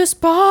 As a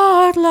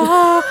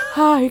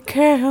spotlight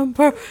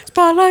camper.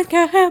 Spotlight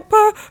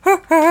camper.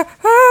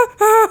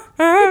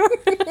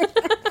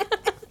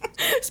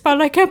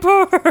 Spotlight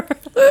camper.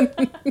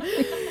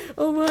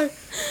 Oh my.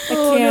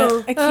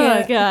 I can't.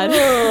 Oh, God.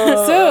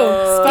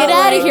 So, Get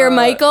out of here,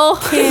 Michael.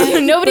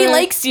 Nobody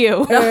likes you.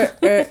 We've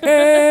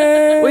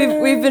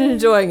been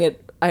enjoying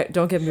it.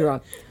 Don't get me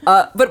wrong.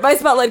 But my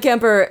spotlight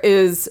camper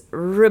is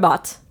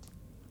Ribat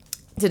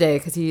today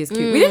because he is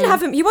cute. We didn't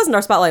have him. He wasn't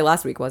our spotlight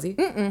last week, was he?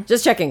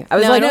 Just checking. I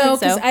was No, like, I don't no,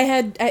 think so.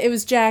 because it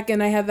was Jack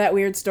and I had that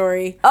weird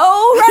story.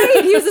 oh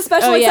right, he was a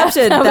special Oh, yeah.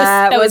 exception.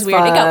 That was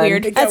weird. It got fun.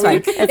 weird. It That's got fine.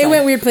 weird. That's It fine.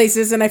 went weird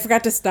places and I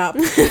forgot to stop.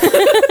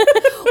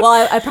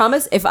 Well, I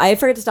promise if I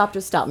forget to stop,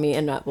 just stop me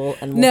and we'll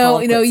No, call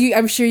it quits.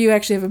 I'm sure you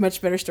actually have a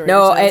much better story.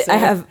 No, to tell, I so-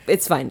 have.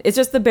 It's fine. It's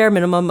just the bare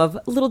minimum of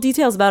little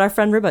details about our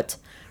friend Ribat,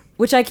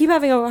 which I keep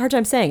having a hard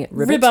time saying.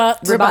 Ribat.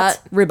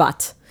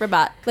 Ribat.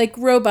 Rabat. like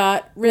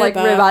robot, Like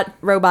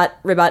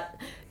Ribat.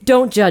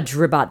 Don't judge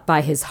Ribat by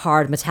his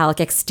hard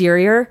metallic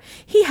exterior.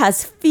 He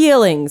has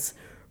feelings.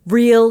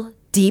 Real,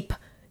 deep,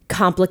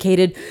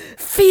 complicated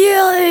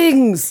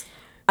feelings.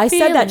 I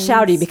said that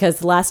shouty because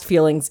the last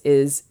feelings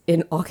is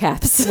in all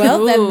caps.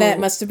 Well, then Ooh. that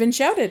must have been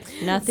shouted.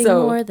 Nothing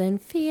So- more than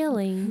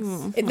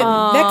feelings. That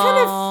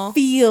kind of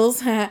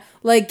feels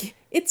like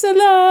it's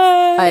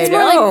alive. I It's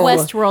more like know.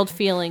 Westworld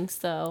feelings,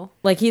 though.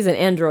 Like he's an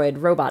android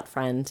robot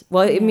friend.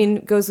 Well, I mean,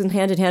 it goes in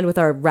hand with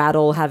our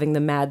Rattle having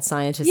the mad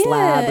scientist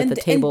lab at the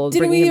table,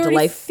 didn't bringing we him to already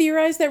life.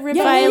 theorize that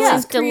Ribbon Violent was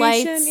his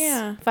delights. creation?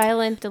 Yeah.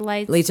 Violent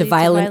delights Lead to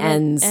violent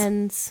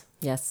ends.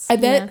 Yes. I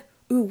bet.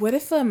 Ooh, what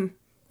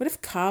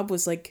if Cobb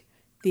was like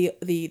the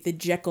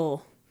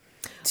Jekyll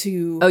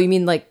to Oh, you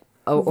mean like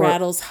or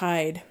Rattle's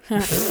Hyde,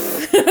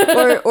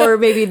 or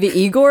maybe the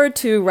Igor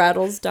to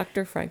Rattle's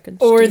Dr.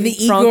 Frankenstein, or the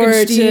Igor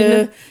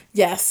Frankenstein. to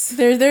yes.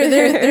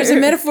 There's a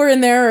metaphor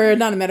in there, or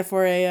not a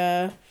metaphor,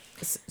 a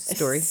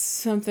story.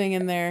 something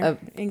in there. A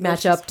English match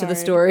is up to the hard.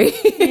 story.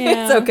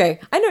 Yeah. It's okay.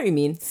 I know what you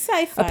mean.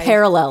 Sci-fi. A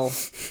parallel.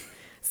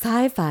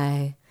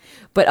 Sci-fi.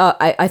 But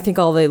I think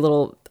all the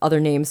little other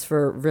names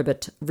for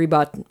Ribat.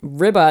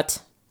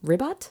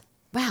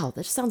 Wow,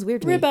 that just sounds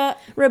weird to me.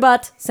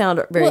 Ribat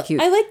sound very Well,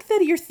 cute. I like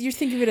that you're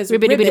thinking of it as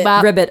Ribbidi-bidi ribbit.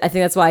 bop. Ribbit. I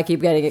think that's why I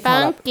keep getting it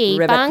called up. Funky,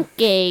 Ribbit.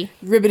 funky.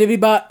 Ribbidi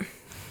bop.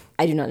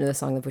 I do not know the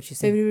song of what you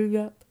say. Ribbidi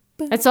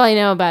bop. That's all I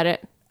know about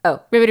it. Oh,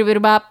 Ribbidi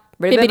bidi bop.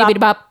 Ribbidi Bibbidi bidi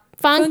bop.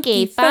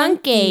 Funky,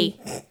 Funky,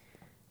 funky.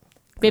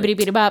 Bibbidi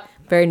bidi bop.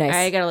 very nice. All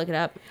right, I gotta look it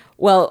up.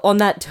 Well, on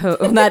that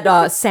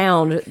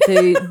sound,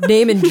 the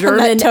name in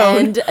German tone.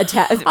 and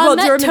On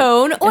that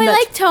tone. Oh, and I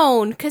that- like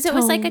tone because it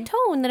was like a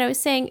tone that I was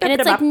saying, and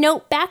it's like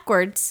note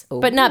backwards,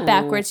 but not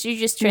backwards. You're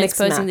just Mix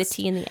transposing the max.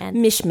 T in the end.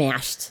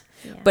 mishmashed.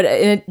 But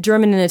in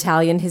German and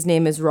Italian, his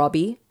name is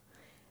Robbie.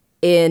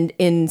 In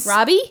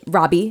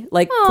Robbie?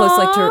 like close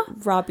like to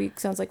Robbie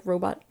sounds like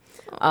robot.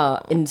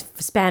 In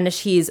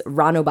Spanish, he's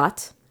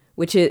Ranobat,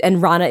 which is and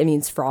Rana it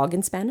means frog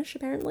in Spanish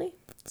apparently.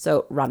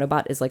 So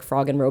Ranobat is like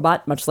frog and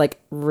robot, much like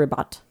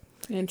Ribat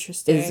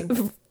Interesting.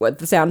 is what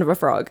the sound of a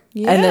frog.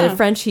 And then Yeah. in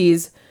French,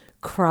 he's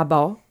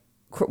Crabot,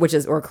 which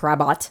is or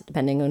Crabat,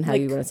 depending on how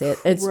you want to say it.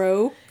 It's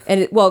Crow?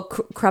 and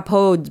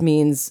Crapode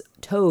means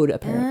toad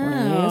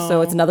apparently. So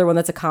it's another one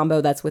that's a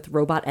combo that's with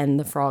robot and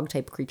the frog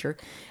type creature.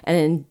 And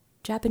in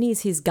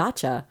Japanese, he's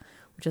Gacha,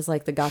 which is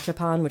like the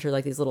gachapon, which are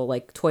like these little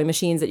like toy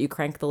machines that you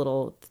crank the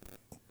little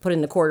put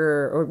in a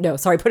quarter, or no,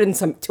 sorry, put in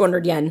some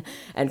 200 yen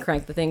and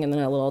crank the thing, and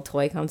then a little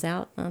toy comes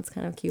out. That's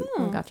kind of cute.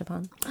 Oh.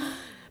 Gachapon.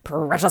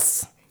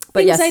 Precious.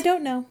 But Things yes, I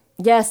don't know.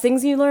 yes,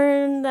 things you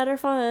learn that are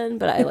fun,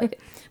 but I like it.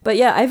 But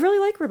yeah, I really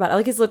like Robot. I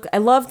like his look. I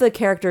love the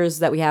characters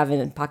that we have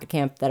in Pocket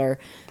Camp that are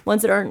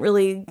ones that aren't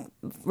really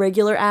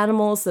regular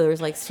animals. So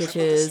there's like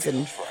Stitches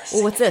and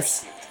what's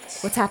this?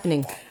 What's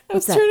happening? I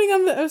was What's that? turning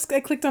on I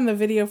clicked on the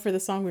video for the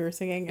song we were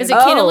singing. Is and,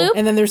 it Cantaloupe?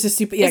 And then there's a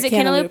stupid Is it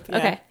Cantaloupe.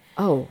 Cantaloupe? Okay.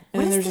 Oh,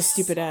 And then there's a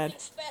stupid ad.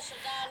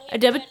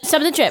 A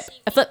something trip.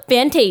 A flip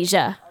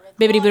Fantasia.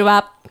 Bibbidi boop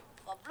bop.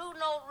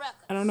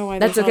 I don't know why.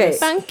 That's there's all okay. this-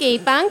 Funky,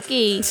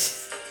 funky.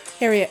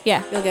 Harriet.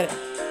 Yeah. You'll get it.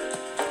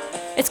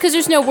 It's because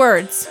there's no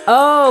words.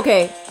 oh,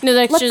 okay. No,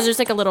 there's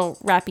like a little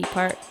rappy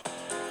part.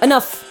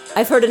 Enough.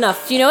 I've heard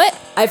enough. Do you know it?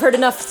 I've heard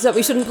enough, so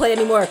we shouldn't play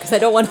anymore because I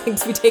don't want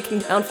things to be taken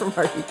down from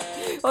our.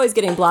 Always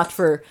getting blocked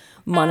for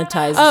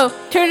monetized. Oh,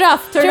 turn it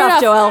off. turn it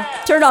off,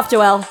 Joelle. Turn it off,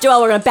 Joelle.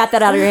 Joelle, we're gonna bat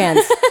that out of your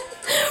hands.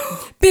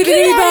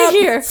 Get out of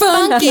here.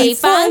 Funky,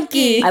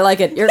 funky. I like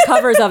it. Your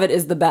covers of it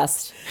is the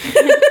best.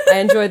 I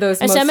enjoy those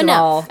most of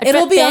all.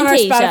 It'll be on our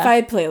Fantasia.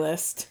 Spotify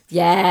playlist.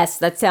 Yes,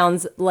 that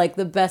sounds like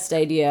the best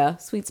idea.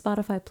 Sweet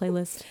Spotify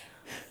playlist.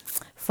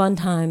 Fun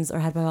times are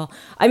had by all.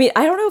 I mean,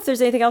 I don't know if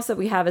there's anything else that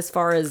we have as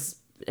far as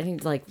any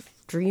like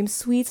dream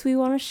sweets we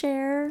want to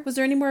share. Was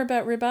there any more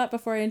about Ribot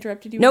before I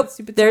interrupted you? Nope. With the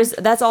stupid There's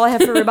song? that's all I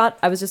have for Robot.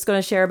 I was just going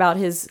to share about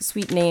his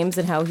sweet names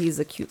and how he's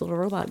a cute little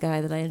robot guy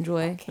that I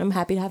enjoy. And I'm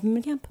happy to have him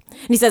in camp.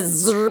 And he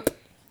says zerp.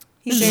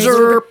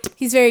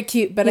 He's very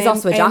cute, but He's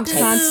also a I'm jock type.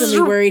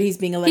 constantly worried he's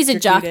being He's electrocuted. a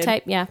jock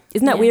type, yeah.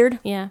 Isn't that Yeah. weird?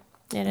 Yeah.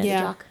 It is.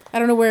 Yeah, I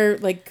don't know where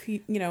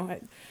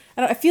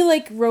I feel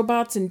like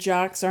robots and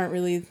jocks aren't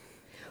really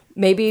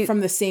Maybe from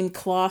the same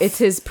cloth. it's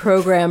his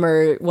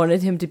programmer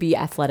wanted him to be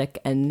athletic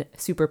and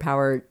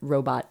superpowered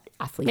robot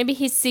athlete. Maybe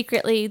he's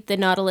secretly the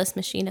Nautilus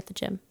machine at the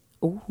gym.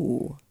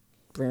 Ooh.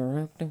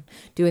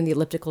 Doing the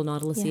elliptical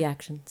Nautilus-y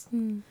actions.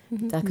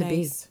 That could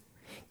nice. be.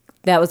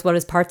 That was what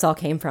his parts all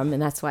came from,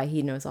 and that's why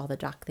he knows all the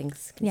jock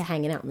things. He's Yeah.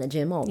 hanging out in the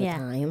gym all the Yeah.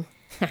 time.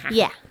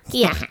 Yeah.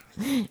 Yeah.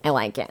 I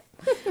like it.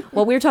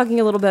 Well, we were talking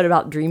a little bit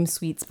about dream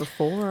sweets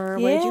before.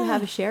 What did you Yeah.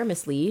 have to share,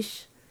 Miss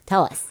Leash?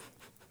 Tell us.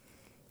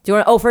 Do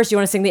you want? First, do you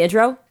want to sing the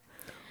intro?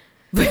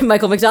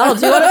 Michael McDonald.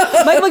 Do you want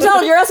to? Michael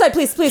McDonald, you're outside.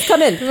 Please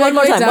come in. One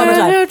more time. One more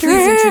time.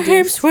 Please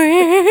introduce.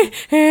 Sweet,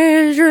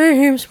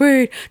 dream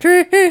sweet,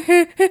 dream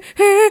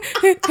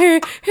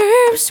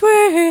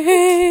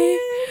sweet,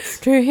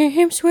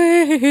 dream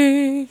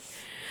sweet,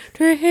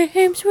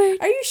 dream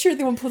sweet. Are you sure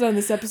they won't put on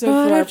this episode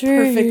for our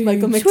dream perfect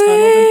Michael sweet.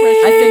 McDonald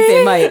impression? I think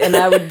they might, and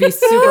I would be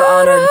super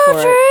honored for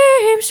it.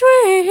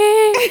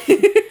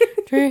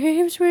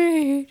 Dream sweet, dream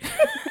sweet.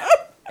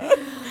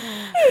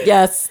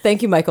 Yes,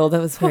 thank you, Michael. That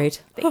was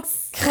great.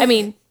 Thanks. I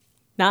mean,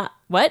 not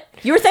what?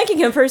 You were thanking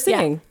him for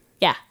singing.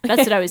 Yeah,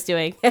 that's what I was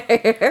doing. But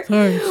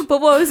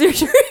what was your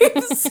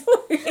dream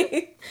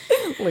sweet?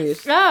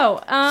 Leash.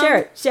 Oh,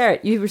 Share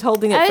it. You were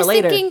holding it I for was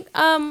later.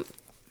 thinking,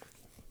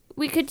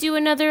 we could do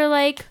another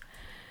like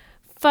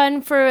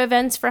fun for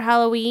events for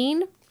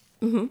Halloween.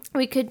 Mm-hmm.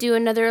 We could do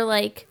another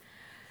like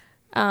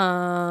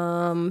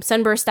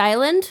Sunburst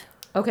Island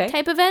Okay.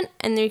 type event,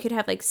 and then you could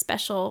have like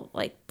special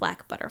like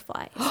black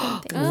butterflies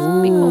and things.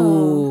 That'd be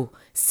cool. Ooh,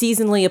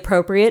 seasonally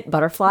appropriate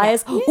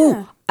butterflies.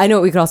 Ooh, I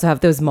know we could also have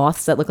those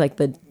moths that look like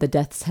the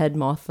death's head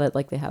moth that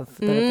like they have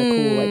the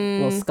cool like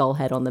little skull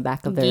head on the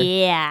back of their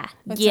Yeah,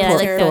 That yeah, sounds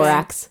like terrifying. those.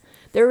 thorax.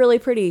 They're really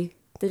pretty.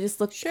 They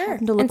just look Sure.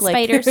 happen to look And like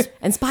spiders.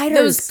 and spiders.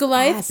 Those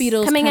Goliath Yes.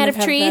 beetles Coming kind out of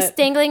have trees, that-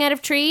 dangling out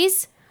of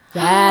trees.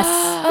 Yes.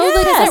 Oh,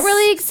 like, does that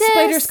really exist?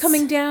 Spiders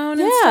coming down.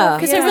 And Yeah. stuff.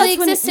 Because Yeah. it really That's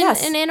when- exists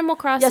yes. in Animal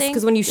Crossing. Yes,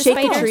 because when you the shake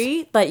spiders. a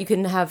tree, that you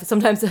can have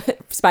sometimes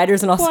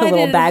spiders and also Why little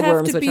did it have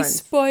bagworms, to which be aren't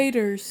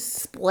spiders?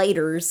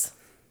 spiders.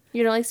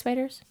 You don't like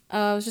spiders?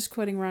 I was just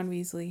quoting Ron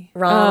Weasley.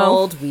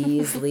 Ronald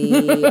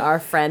Weasley, our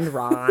friend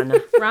Ron.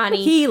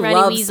 Ronnie. He Ronnie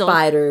loves Weasel.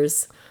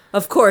 spiders.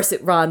 Of course,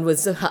 Ron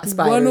was spiders.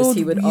 Ronald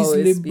He would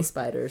always Weasley. be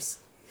spiders.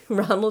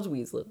 Ronald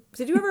Weasley.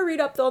 Did you ever read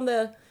up on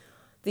the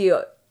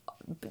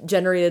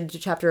generated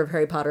chapter of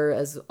Harry Potter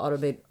as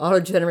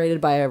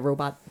auto-generated by a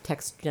robot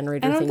text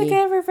generator I don't thingy? think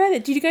I ever read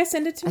it. Did you guys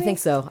send it to me? I think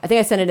so. I think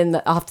I sent it in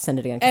the. I'll have to send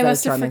it again. 'cause I that must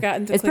was have charming.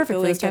 forgotten to It's click perfect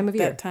the for this link time at of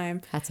year. that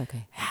time. That's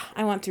okay.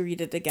 I want to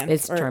read it again.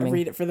 It's or charming.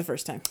 read it for the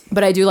first time.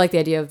 But I do like the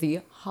idea of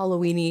the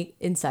Halloweeny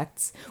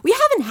insects. We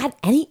haven't had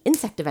any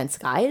insect events,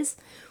 guys.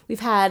 We've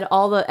had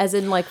all the, as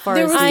in like far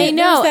There as was the- I There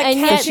know, that and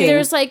yet catching.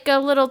 there's like a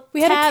little We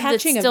had a tab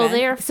that's catching still event.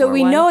 there. So for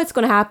we one. know it's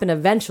going to happen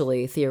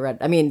eventually,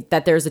 theoretically. I mean,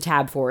 that there's a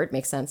tab for it.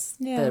 Makes sense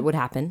Yeah. that it would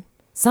happen.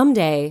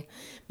 Someday,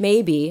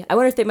 maybe. I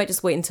wonder if they might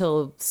just wait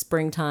until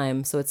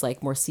springtime so it's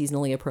like more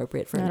seasonally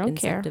appropriate for I an don't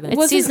insect care. event. It's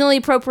Wasn't- seasonally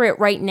appropriate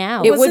right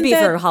now. It would Wasn't be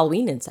that- for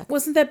Halloween insects.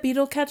 Wasn't that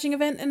beetle catching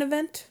event an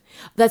event?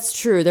 That's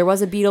true. There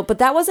was a beetle, but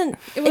that wasn't.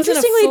 It wasn't a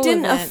interestingly, full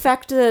didn't event.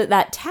 affect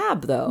that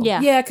tab though.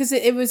 yeah. Yeah, because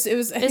it was. I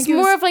It's think it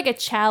more was, of like a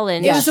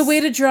challenge. It was a Yes. way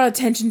to draw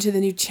attention to the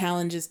new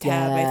challenges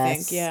tab. I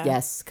think. Yeah.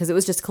 Yes, because it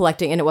was just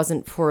collecting, and it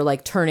wasn't for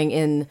like turning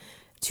in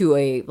to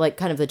a like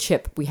kind of the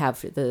chip we have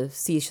for the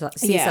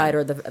seaside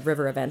or the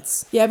river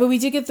events. Yeah, but we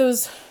did get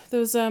those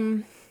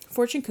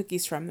fortune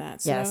cookies from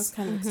that. So that was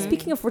kind of exciting.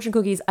 Speaking of fortune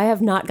cookies, I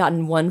have not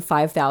gotten one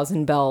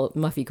 5,000 bell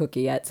Muffy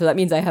cookie yet. So that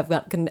means I have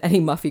not gotten any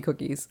Muffy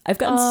cookies. I've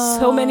gotten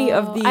so many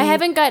of the... I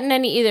haven't gotten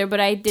any either, but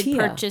I did Tia.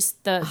 purchase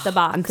the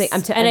box.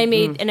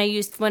 And I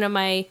used one of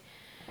my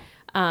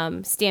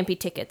Stampy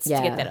tickets to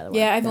get that other one.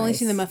 Yeah, I've only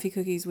seen the Muffy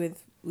cookies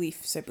with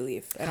leaves, I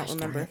believe. I don't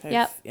remember if I've...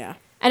 Yep. Yeah.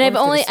 And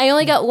I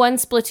only got one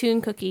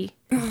Splatoon cookie.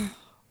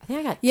 I think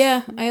I got...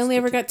 Yeah, I only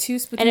ever got 2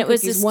 Splatoon And it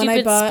was the cookies. One I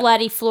stupid bought,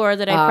 splatty floor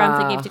that I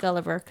promptly gave to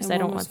Gulliver because and I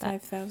don't one want was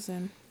that.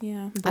 5,000. Yeah.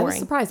 I was boring.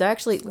 surprised. I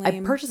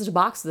Lame. purchased a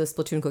box of the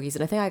Splatoon cookies,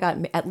 and I think I got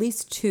at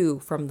least 2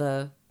 from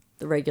the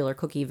regular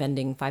cookie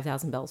vending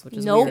 5,000 bells, which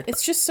is Nope. weird.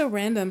 It's just so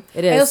random.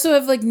 It is. I also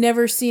have like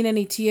never seen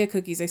any Tia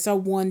cookies. I saw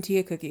one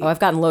Tia cookie. Oh, I've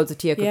gotten loads of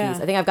Tia cookies. Yeah.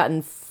 I think I've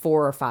gotten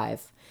 4 or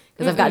 5.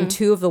 Because I've gotten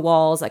 2 of the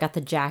walls. I got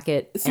the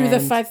jacket. Through the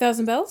and-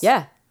 5,000 bells?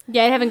 Yeah.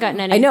 Yeah, I haven't gotten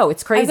any. I know.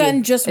 It's crazy. I've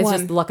gotten just it's one.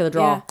 just the luck of the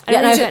draw. I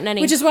haven't and gotten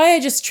any. Which is why I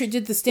just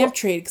did the stamp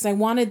trade, because I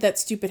wanted that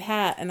stupid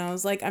hat, and I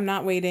was like, I'm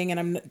not waiting, and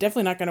I'm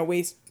definitely not going to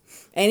waste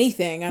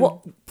anything. I'm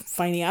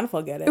finding out if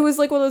I'll get it. It was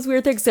like one of those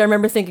weird things. I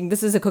remember thinking,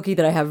 this is a cookie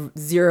that I have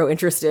zero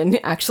interest in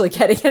actually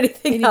getting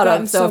anything you've out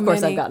gotten of. So, so of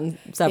course, many. I've gotten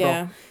several.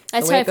 Yeah.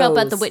 That's the how way I felt it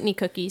about the goes. Whitney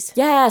cookies.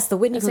 Yes, the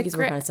Whitney It's like cookies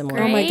were kind of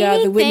similar. Oh my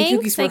god, the Whitney Thanks,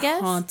 cookies I were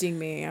guess. haunting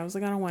me. I was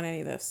like, I don't want any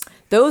of this.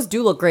 Those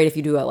do look great if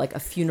you do a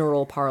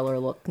funeral parlor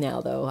look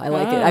now, though. I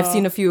like it. I've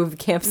seen a few of the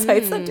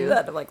campsites that do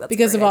that. I'm like, that's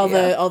Because a of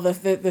great all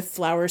idea. the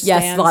flower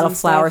stands. Yes, a lot and of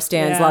flower stuff.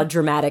 stands, a Yeah. lot of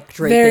dramatic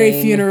draping.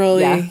 Very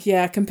funeral-y.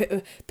 Yeah, Yeah,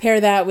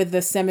 pair that with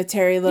the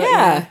cemetery look.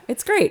 yeah,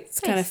 it's great. It's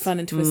kind of fun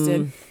and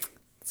twisted.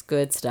 It's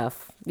good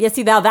stuff. Yeah,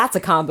 see, now that's a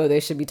combo they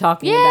should be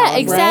talking Yeah, about.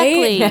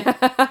 exactly.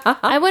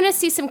 I want to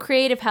see some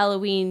creative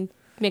Halloween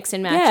mix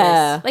and matches.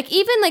 Yeah. Like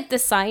even like the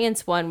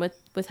science one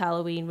with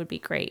Halloween would be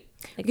great.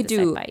 Like We could the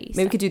do sci-fi maybe we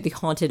stuff. could do the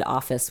haunted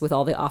office with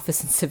all the office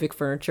and civic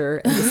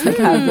furniture and just like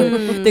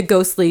have the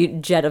ghostly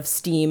jet of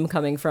steam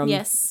coming from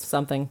Yes.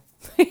 something.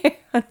 I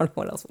don't know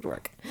what else would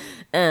work.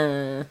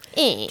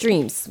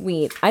 Dream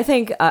suite. I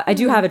think I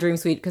do have a dream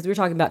suite because we were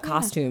talking about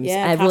costumes.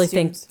 Yeah, and I really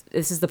think costumes.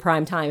 this is the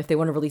prime time if they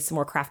want to release some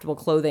more craftable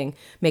clothing,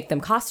 make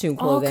them costume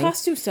Oh, clothing.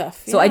 costume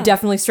stuff. So I yeah.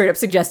 definitely straight up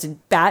suggested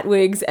bat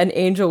wigs and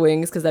angel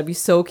wings because that'd be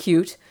so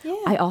cute. Yeah.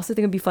 I also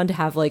think it'd be fun to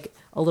have like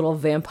a little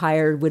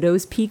vampire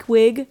widow's peak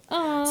wig.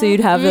 So you'd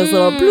have those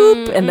little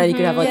bloop, and then you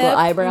could have like little Yep.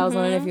 eyebrows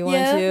on it if you wanted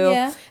Yeah, to,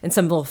 yeah. and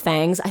some little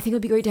fangs. I think it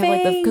would be great to have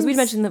like because we Fangs.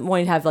 mentioned that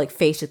wanting to have like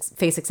face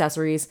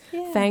accessories.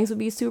 Yeah. Fangs would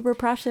be super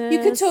precious. You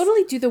could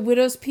totally do the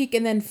widow's peak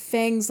and then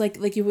fangs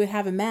like you would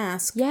have a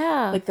mask.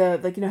 Yeah. Like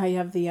you know how you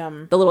have the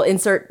the little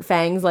insert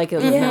fangs like in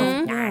the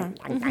Yeah. mouth.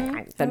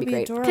 Yeah. That'd be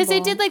great. Because they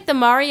did like the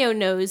Mario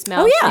nose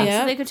mouth. yeah. thing, Yeah.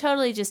 So they could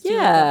totally just do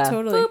Yeah. like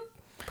Totally.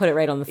 Put it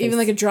right on the face. Even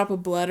like a drop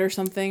of blood or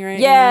something, right?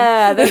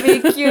 yeah, that'd be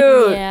cute.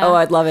 Yeah. Oh,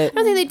 I'd love it. I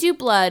don't think they do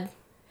blood.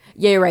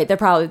 Yeah, you're right.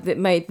 It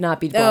might not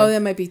be Oh,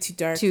 that might be too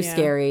dark. too yeah.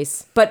 scary.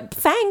 But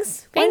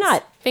fangs, why Fangs-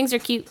 not? Fangs are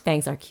cute.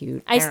 Fangs are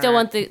cute. I still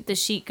want the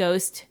sheet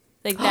ghost.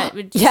 Like that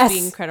would just Yes. be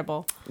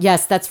incredible.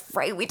 Yes, that's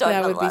right. We talked That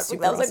about would be last week.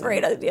 super That was a awesome.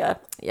 great idea.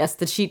 Yes,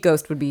 the sheet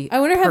ghost would be. I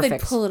wonder how perfect.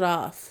 they'd pull it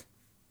off.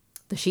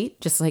 the sheet.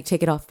 Just like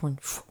take it off one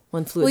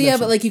fluid. Well, yeah, motion.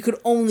 but like you could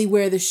only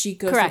wear the sheet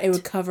ghost. Correct. It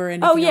would cover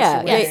anything. oh else yeah,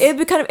 you're wearing. it'd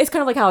be kind of. It's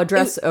kind of like how a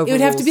dress It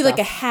would have to be overrules like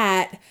a stuff.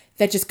 hat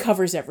that just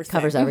covers everything.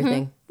 covers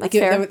everything. Like That's it,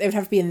 fair. it would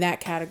have to be in that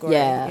category.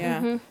 Yeah.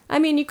 Yeah. I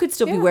mean, you could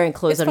still be Yeah, wearing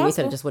clothes it's underneath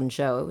it. It possible. just wouldn't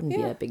show. It wouldn't be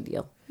Yeah. a big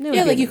deal.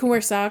 Yeah, like you can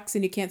wear socks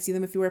and you can't see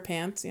them if you wear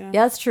pants. You know.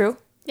 Yeah, that's true.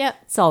 Yep.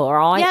 It's all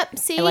right. Yep,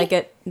 see? I like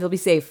it. They'll be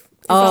safe.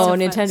 Also Oh, fun.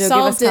 Nintendo give us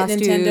solved it.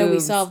 costumes. Nintendo, we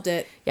solved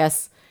it.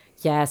 Yes.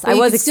 Yes. But I you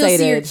was can excited. Still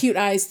see your cute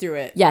eyes through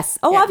it. Yes.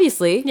 Oh, Yeah.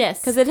 obviously. Yes.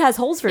 Because it has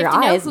holes for You your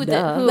have to know eyes. who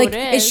duh. who- Like it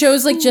it is.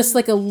 shows like just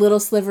like a little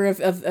sliver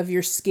of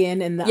your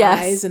skin and the Yes.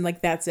 eyes and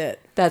like that's it.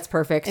 That's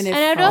perfect. And if-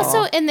 And I'd Aw.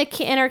 also in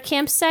our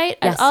campsite,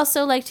 Yes. I'd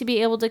also like to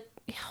be able to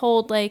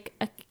hold like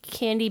a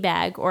candy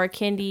bag or a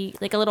candy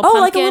like a little oh,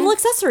 pumpkin. like a little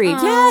accessory.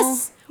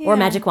 yes. Or a yeah.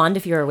 magic wand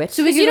if you're a witch.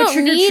 So we Because could you go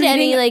don't need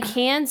any trick-or-treating- like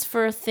hands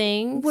for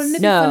things. Wouldn't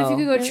it be No, fun if you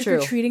could go that's trick or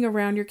true. treating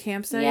around your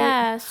campsite?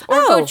 Yes. Or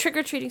Oh. go trick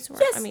or treating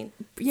somewhere. Yes. I mean,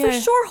 Yeah. For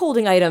sure,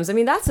 holding items. I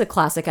mean, that's a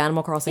classic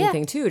Animal Crossing Yeah.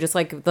 thing too. Just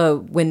like the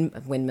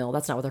windmill.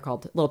 That's not what they're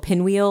called. Little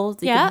pinwheel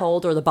that you Yeah. can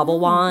hold, or the bubble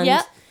wand.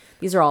 Yep.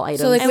 These are all items.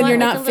 So like I when want, you're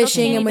like, not a little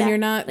fishing candy and when bag. you're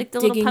not like the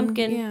digging, little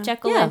pumpkin yeah.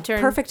 jack o' yeah,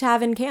 lantern perfect to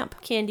have in camp.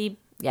 candy.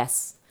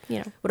 Yes. You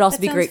know. Would also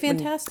That be sounds great.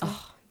 fantastic.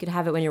 You could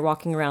have it when you're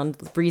walking around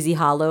Breezy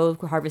Hollow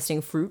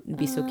harvesting fruit. It'd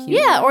be so cute.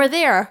 Yeah, or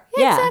there.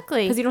 Yeah,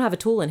 exactly. Because you don't have a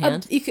tool in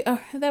hand. You could,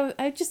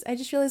 I just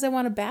realized I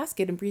want a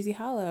basket in Breezy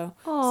Hollow.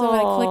 So when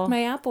I Aw. collect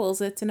my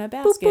apples, it's in a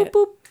boop, basket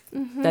boop,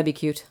 boop. That'd be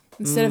cute.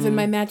 instead of in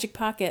my magic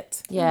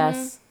pocket.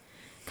 Yes.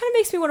 Kind of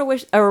makes me want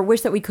to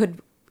wish that we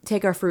could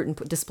take our fruit and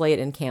display it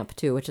in camp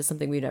too, which is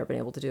something we've never been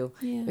able to do.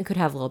 Yeah. We could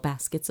have little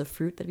baskets of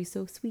fruit. That'd be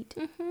so sweet.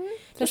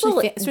 Especially,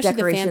 little especially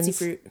the fancy decorations.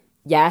 fruit.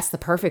 Yes, the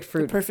perfect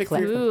fruit. perfect Cla-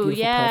 fruit. beautiful Ooh, perfect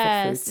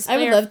yes. fruits. Display I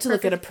would our love to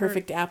look at a perfect fruit.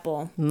 perfect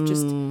apple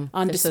just on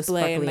They're so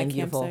display in sparkly my and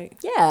beautiful. campsite.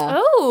 Yeah.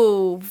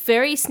 Oh,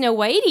 very Snow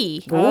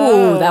Whitey.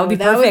 Ooh, that would be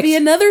That would perfect. be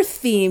another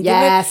theme.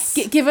 Yes.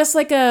 Give us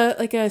like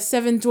a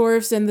Seven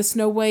Dwarfs and the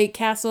Snow White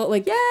castle.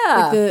 Like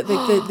Yeah.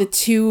 like the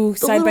two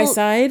side by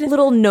side.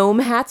 Little gnome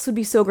hats would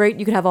be so great.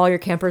 You could have all your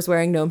campers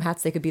wearing gnome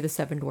hats. They could be the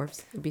Seven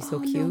Dwarfs. It'd be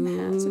so cute.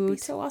 Hats would be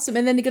so awesome.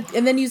 And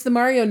then use the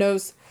Mario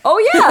nose. Oh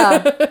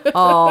yeah.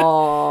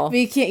 Oh. But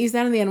you can't use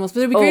that on the animals. But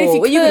it'd be great if you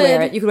well, could. you could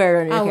wear it. You could wear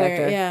it on your I'll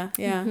character. wear it. Yeah,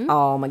 yeah.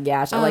 Oh my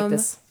gosh, I like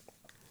this.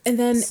 And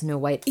then Snow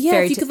White. yeah,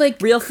 fairy if you ta- could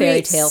like real fairy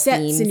create tale sets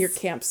themes in your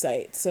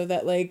campsite so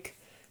that like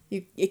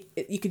you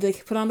could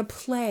like put on a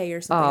play or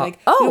something. Like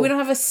oh. we don't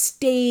have a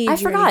stage. I or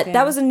forgot. anything.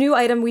 That was a new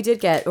item we did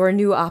get, or a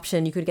new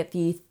option. You could get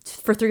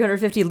for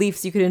 350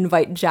 leafs, you could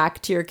invite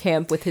Jack to your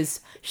camp with his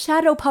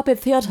shadow puppet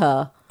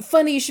theater.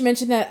 Funny you should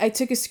mention that. I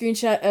took a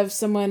screenshot of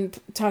someone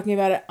talking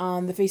about it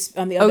on the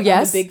on the Oh other,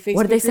 yes. on the big Facebook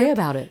What did they say group.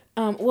 about it?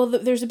 Well,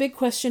 there's a big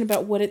question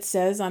about what it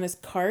says on his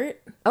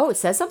cart. Oh, it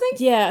says something?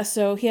 Yeah,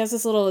 so he has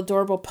this little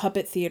adorable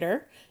puppet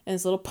theater and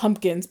his little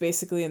pumpkins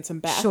basically and some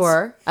bats.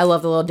 Sure. I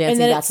love the little dancing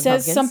And then it bats and says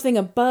pumpkins. something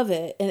above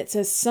it, and it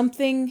says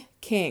something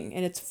king,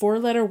 and it's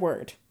 4-letter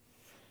word.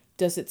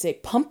 Does it say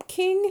pump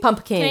king,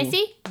 Pumpkin. Can I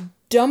see?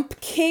 dump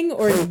king,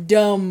 or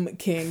dumb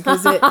king?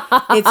 Because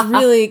it's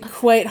really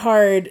quite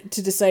hard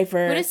to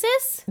decipher. What is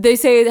this? They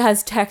say it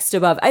has text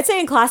above. I'd say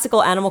in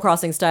classical Animal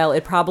Crossing style,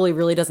 it probably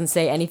really doesn't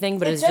say anything,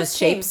 but it's says just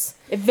king. shapes.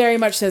 It very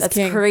much says That's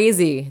king.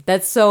 crazy.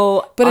 That's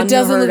so But it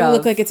doesn't unheard of.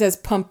 look like it says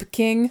pump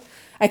king.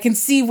 I can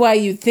see why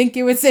you'd think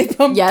it would say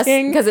pump Yes,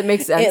 king. 'cause it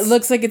makes sense. It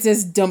looks like it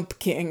says dump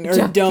king or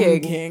Dump dumb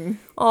king. king.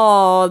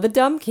 Oh, the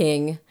dumb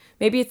king.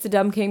 Maybe it's the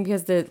dumb king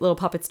because the little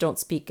puppets don't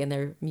speak and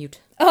they're mute.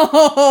 Those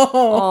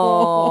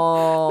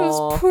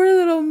poor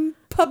little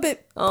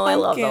puppet Oh, I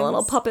love the pumpkins.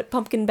 little puppet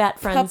pumpkin bat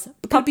friends.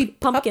 Could be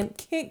pumpkin.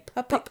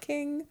 Puppet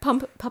king.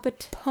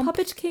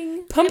 Puppet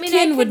king. Pumpkin I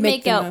mean, I would could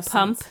make, make out most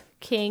pump sense.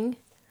 king.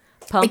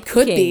 Pump It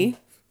could king. be,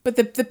 but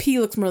the P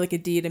looks more like a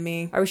D to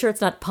me. Are we sure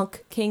it's not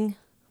punk king?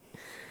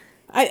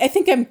 I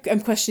think I'm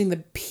questioning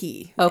the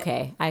P.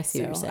 Okay, I see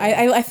So what you're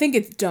saying. I think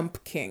it's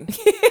dump king.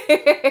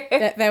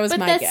 that was But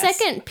my that guess.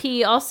 second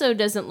P also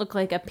doesn't look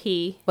like a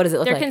P. What does it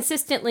look They're like?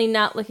 consistently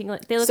not looking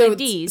like they look so like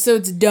it's- D's. So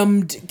it's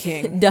dumbed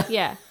king.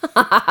 Yeah,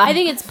 I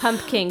think it's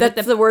pumpkin. but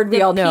That's the word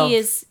we all know. P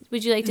is.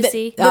 Would you like to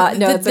see? No,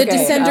 the it's okay.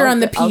 descender on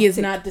the I'll P is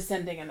take- not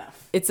descending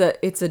enough. It's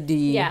a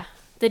D. Yeah,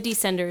 the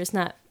descender is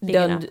not big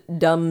enough.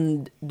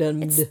 Dumbed.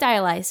 It's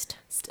stylized.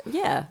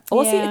 Yeah.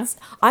 Well, Yeah. see,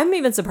 I'm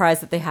even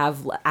surprised that they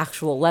have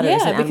actual letters in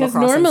Yeah, Animal because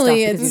Crossing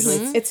normally stuff, it's because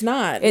usually it's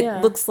not.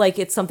 it looks like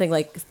it's something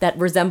like that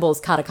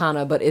resembles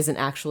katakana but isn't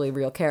actually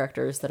real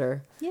characters that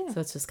are so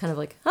it's just kind of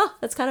like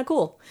that's kind of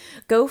cool.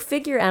 Go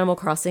figure. Animal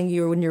Crossing,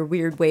 you're in your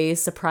weird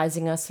ways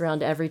surprising us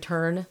around every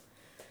turn,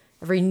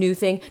 every new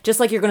thing, just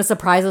like you're going to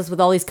surprise us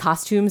with all these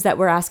costumes that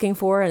we're asking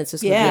for, and it's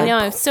just gonna Yeah. be I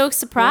like, know. I'm so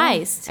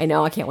surprised. I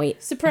know, I can't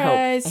wait.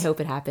 Surprise. I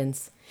hope it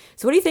happens.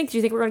 So what do you think? Do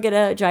you think we're going to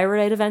get a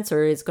Gyrorite events,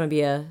 or it's going to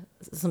be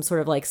some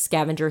sort of like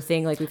scavenger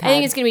thing like we've had? I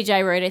think it's gonna be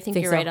gyroid. I think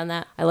you're so. right on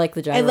that. I like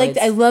the Gyrorites.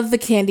 I love the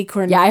candy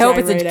corn. Yeah, I hope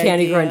it's a gyroid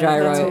candy corn idea.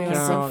 That's gyroid. what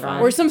I Oh, want.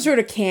 God. Or some sort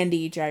of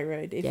candy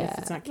gyroid if Yeah.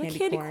 it's not The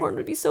candy, corn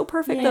would be so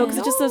perfect though, because Yeah.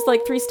 it's just those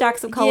like 3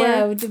 stacks of color.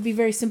 Yeah, it would be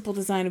very simple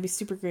design. It would be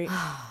super great.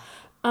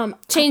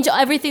 Change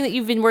everything that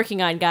you've been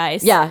working on,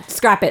 guys. Yeah,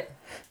 scrap it.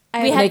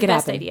 I we have, had Make the it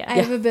best happen. idea. I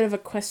have a bit of a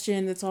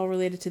question that's all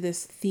related to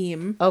this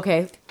theme.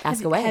 Okay,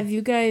 ask away. Have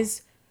you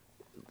guys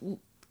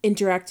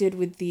interacted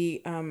with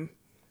the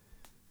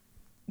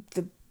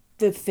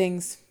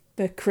things,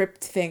 the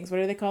crypt things? What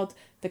are they called?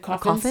 The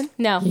coffins? coffin?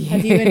 No.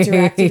 Have you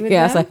interacted with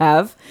Yes, them? I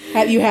have.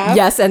 You have?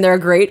 Yes, and they're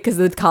great because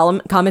the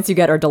comments you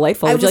get are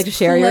delightful. I Would you like to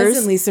share yours?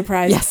 pleasantly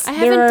surprised. Yes. I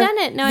There haven't are- done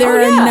it. No, there I are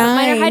don't know. nine.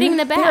 Mine are hiding in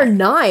the back. There are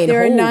 9.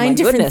 There are Oh, 9 my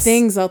different goodness.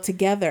 things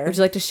altogether. Would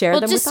you like to share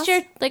Well, them just with share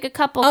us? like a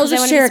couple. I'll 'cause I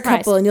just wanna be share a surprised.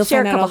 couple, and you'll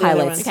Share a find out couple all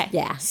the other highlights. ones. Okay.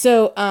 Yeah.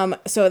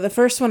 So the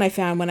first one I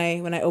found when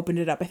I opened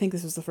it up, I think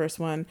this was the first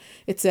one.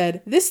 It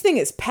said, "This thing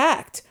is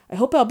packed. I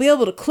hope I'll be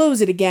able to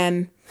close it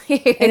again."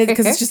 And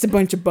because it's just a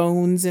bunch of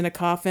bones in a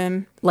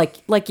coffin. Like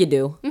you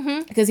do.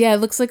 Because it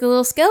looks like a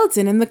little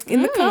skeleton in the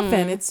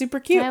coffin. It's super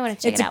cute. I wanna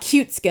check it's it a out.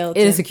 cute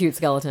skeleton. It is a cute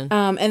skeleton.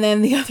 And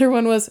then the other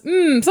one was,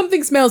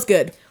 something smells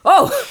good.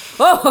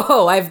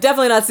 Oh, I've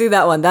definitely not seen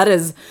that one. That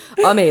is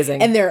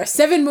amazing. And there are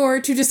 7 more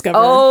to discover.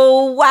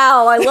 oh,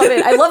 wow. I love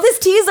it. I love this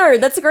teaser.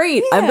 That's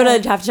great. I'm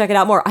going to have to check it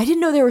out more. I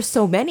didn't know there were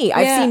so many.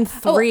 I've Yeah. seen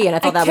 3 and I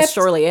thought that was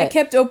surely I it.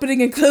 kept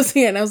opening and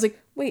closing it, and I was like,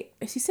 wait,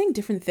 is he saying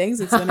different things?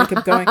 And so then I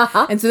kept going.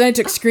 And so then I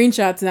took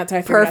screenshots, and that's how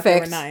I figured out there were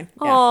Perfect. 9.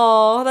 Yeah.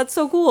 Oh, that's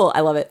so cool.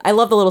 I love it. I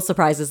love the little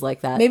surprises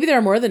like that. Maybe there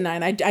are more than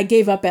 9. I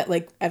gave up at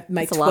my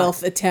That's a lot.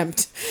 12th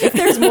attempt. If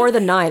there's more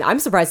than 9, I'm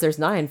surprised there's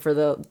 9 for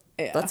the.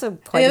 That's a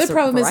quite And the a other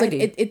problem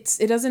variety. is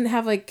it doesn't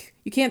have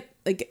you can't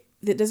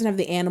it doesn't have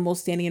the animal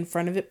standing in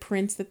front of it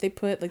prints that they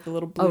put, like the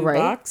little blue right.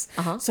 box.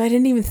 So I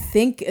didn't even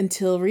think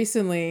until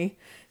recently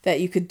that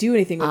you could do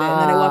anything with it.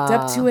 And then I walked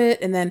up to it,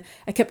 and then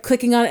I kept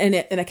clicking on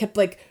it, and I kept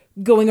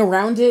going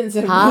around it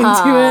instead of going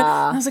to it. And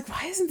I was like,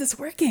 why isn't this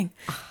working?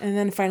 And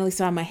then finally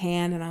saw my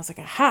hand, and I was like,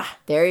 aha,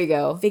 There you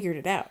go. figured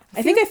it out.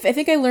 I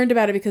think I learned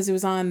about it because it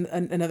was on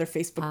another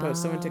Facebook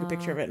post. Someone took a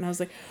picture of it, and I was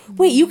like,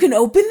 wait, you can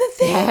open the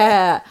thing?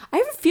 Yeah. I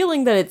have a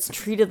feeling that it's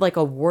treated like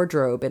a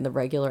wardrobe in the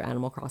regular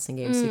Animal Crossing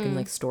game, so you can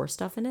like store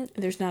stuff in it.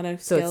 There's not a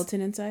So it's-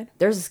 skeleton inside.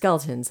 There's a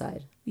skeleton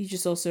inside. You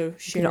just also You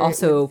share can it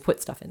also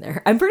put stuff in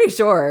there. I'm pretty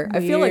sure. I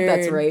feel like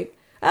that's Weird.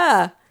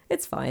 right.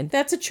 It's fine.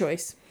 That's a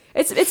choice.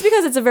 It's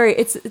because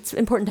it's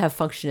important to have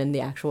function in the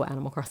actual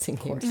Animal Crossing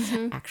games.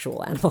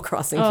 Actual Animal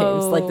Crossing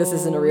games. Like this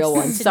isn't a real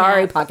one.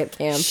 Sorry, Pocket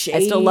Camp. I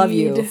still love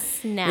you. Shade.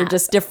 Snap. You're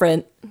just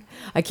different.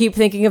 I keep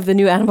thinking of the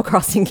new Animal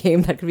Crossing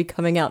game that could be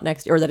coming out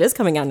next year, or that is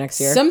coming out next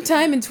year.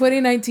 Sometime in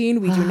 2019,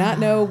 we do not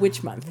know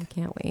which month.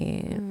 Can't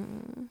wait.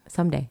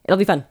 Someday. It'll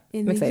be fun.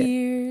 In I'm the excited.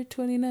 year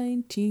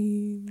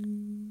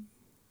 2019.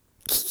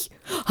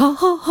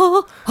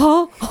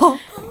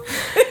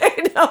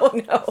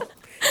 No.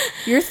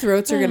 Your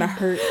throats are going to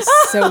hurt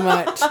so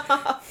much.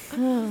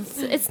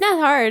 It's not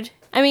hard.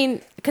 I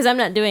mean, because I'm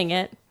not doing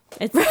it.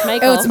 It's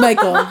Michael. Oh, it's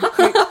Michael. My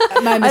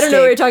mistake. I don't know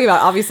what you're talking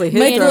about. Obviously, his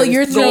Michael, throat is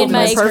your throat golden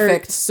and must hurt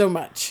perfect. so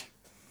much.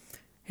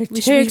 It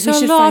We should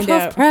find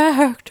out.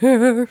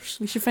 practice.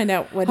 We should find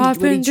out what he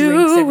drinks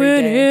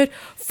every day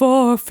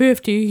for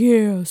 50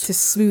 years. to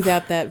smooth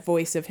out that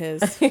voice of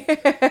his.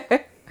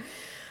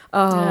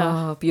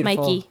 Oh,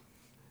 beautiful. Mikey.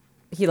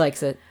 He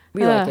likes it.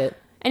 We like it.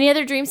 Any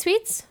other dream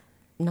sweets?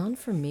 None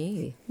for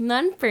me.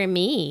 None for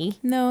me.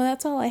 No,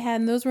 that's all I had.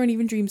 And those weren't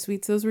even dream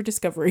sweets. Those were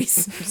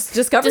discoveries.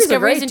 Discoveries, are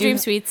great. Discoveries and Do you- dream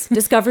sweets.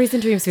 Discoveries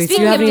and dream sweets.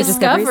 Speaking Do you have of any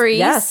discoveries-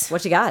 Yes.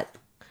 What you got?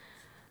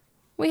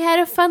 We had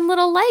a fun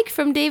little like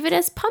from David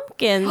S.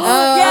 Pumpkins on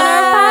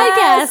Yes! our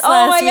podcast Oh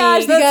my last gosh,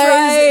 week. that's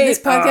Guys, right. this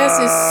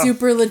podcast is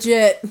super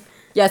legit.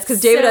 Yes,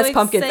 because David So S.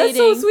 Pumpkins. That's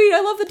so exciting. sweet.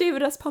 I love the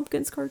David S.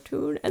 Pumpkins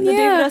cartoon and the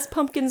Yeah. David S.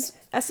 Pumpkins.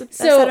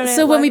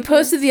 So when we posted.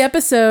 posted the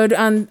episode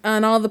on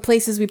all the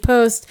places we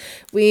post,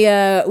 we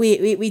tagged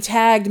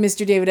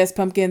Mr. David S.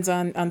 Pumpkins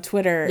on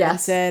Twitter and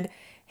Yes. said,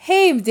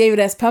 "Hey, David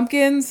S.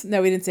 Pumpkins."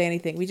 No, we didn't say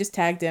anything. We just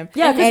tagged him.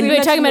 Yeah, because we were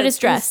talking mentioned about his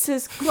dress.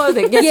 his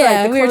clothing. Yes,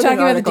 Yeah, right, we were clothing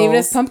talking about the David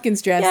S. articles.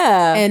 Pumpkins dress.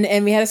 Yeah.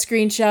 And we had a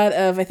screenshot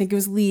of, I think it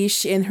was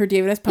Leash in her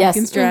David S.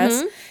 Pumpkins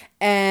Yes. dress.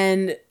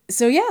 And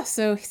so yeah,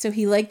 so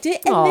he liked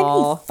it, and Aw. then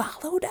he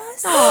followed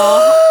us.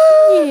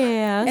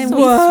 Yeah. And so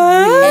we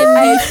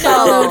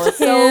followed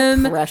so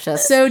him.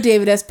 precious. So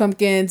David S.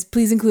 Pumpkins,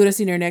 please include us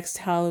in your next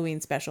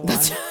Halloween special on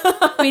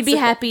We'd be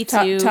happy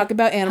to talk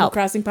about Animal help.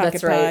 Crossing Pocket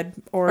That's right.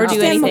 Pod or, Or do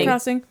just Animal anything.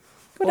 Crossing,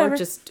 whatever. Or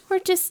just or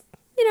just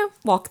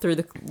walk through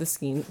the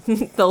scheme.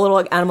 The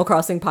little Animal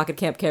Crossing Pocket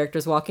Camp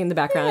characters walking in the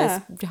background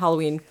as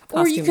Halloween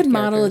or you costumed could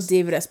model a characters.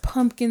 David S.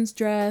 Pumpkins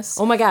dress.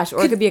 Oh my gosh!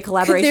 Or it could be a Could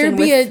collaboration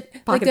there be with a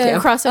Pocket like a,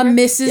 Camp. crossover? a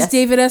Mrs. Yes.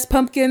 David S.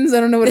 Pumpkins? I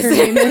don't know what her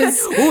name is.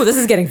 Ooh, this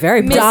is getting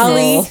very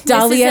Dolly personal.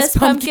 Dolly Mrs. S. S.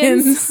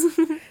 Pumpkins.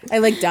 Pumpkins. I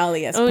like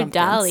Dolly S. Oh, Pumpkins.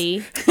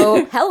 Dolly.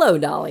 Oh, hello,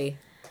 Dolly.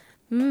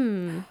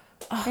 Oh,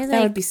 I that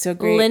like would be so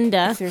great.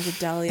 Linda. If there's a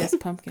Dolly S.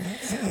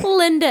 Pumpkins.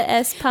 Linda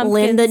S. Pumpkins.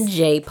 Linda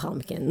J.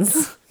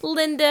 Pumpkins.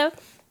 Linda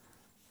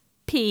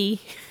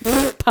P.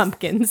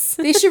 Pumpkins.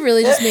 They should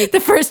really just make. The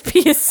first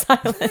P is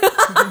silent.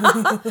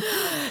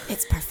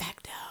 It's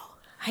perfecto.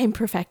 I'm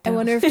perfecto. I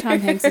wonder if Tom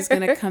Hanks is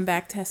going to come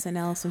back to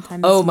SNL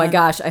sometime. This Oh my month.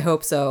 gosh, I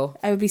hope so.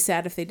 I would be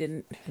sad if they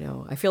didn't.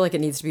 I feel like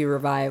it needs to be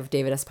revived.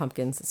 David S.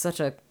 Pumpkins. It's such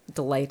a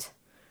delight.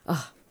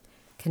 Ugh,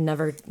 can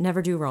never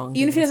do wrong.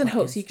 Even if he David S. doesn't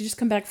Pumpkins. he could just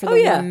come back for Oh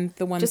yeah,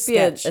 the one just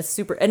sketch. be a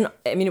super. And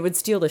I mean, it would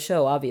steal the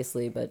show,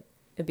 obviously, but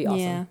it'd be awesome.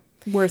 Yeah,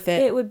 worth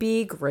it. It would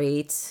be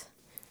great.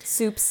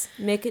 Soups,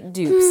 make it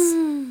dupes.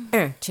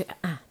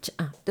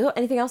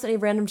 Anything else? Any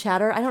random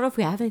chatter? I don't know if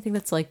we have anything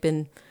that's like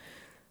been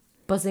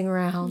buzzing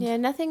around. Yeah,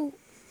 nothing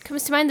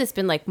comes to mind that's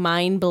been like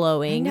mind I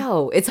blowing.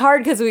 know it's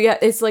hard because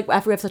it's like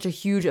after we have such a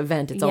huge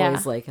event, it's Yeah.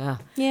 always like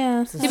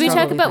Yeah. It's a Did we talk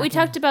struggle about? We back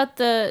in. talked about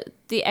the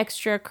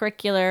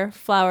extracurricular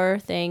flower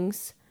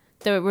things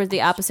that were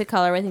the opposite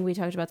color. I think we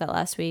talked about that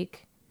last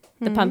week.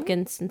 The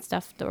pumpkins and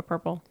stuff that were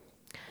purple.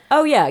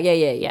 Oh yeah.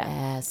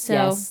 Yes, So-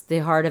 yes. The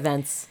hard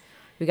events.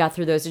 We got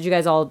through those. Did you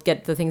guys all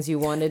get the things you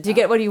wanted? Did you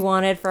get what you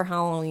wanted for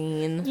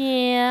Halloween?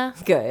 Yeah.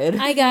 Good.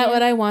 I got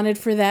what I wanted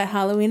for that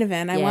Halloween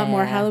event. I want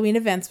more Yeah. Halloween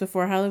events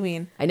before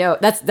Halloween. I know.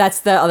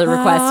 That's the other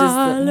request is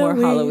the more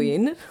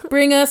Halloween. Halloween.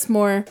 Bring us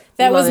more.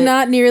 That Love was it.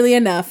 not nearly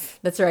enough.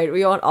 That's right.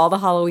 We want all the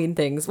Halloween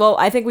things. Well,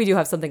 I think we do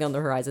have something on the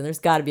horizon. There's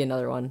got to be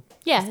another one.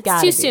 Yeah, it's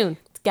Gotta too be. soon.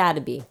 It's got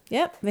to be.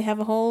 Yep, they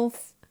have a whole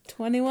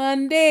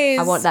 21 days.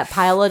 I want that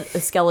pile of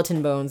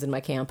skeleton bones in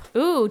my camp.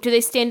 Ooh, do they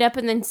stand up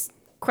and then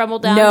crumble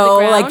down to the No,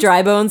 ground? like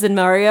dry bones in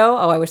Mario.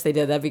 Oh, I wish they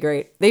did. That'd be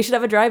great. They should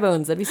have a dry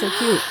bones. That'd be so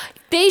cute.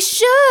 They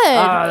should.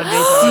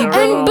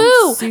 And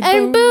boo. Sea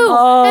And boo. boo.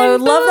 Oh, I and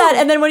would love boo. that.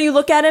 And then when you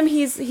look at him,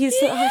 he's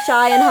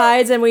shy and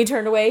hides, and when he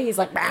turned away, he's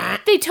like, "Bah."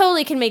 They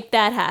totally can make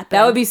that happen.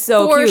 That would be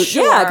so For cute.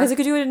 Sure. Yeah, because it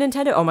could do it in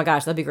Nintendo. Oh my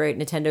gosh, that'd be great.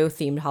 Nintendo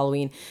themed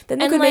Halloween. Then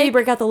they And, could maybe like-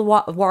 break out the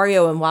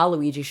Wario and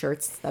Waluigi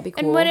shirts. That'd be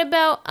cool. And what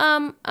about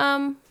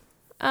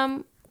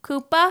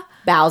Koopa,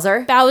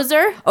 Bowser.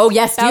 Bowser. Oh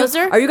yes,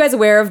 Bowser? Are you guys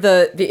aware of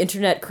the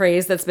internet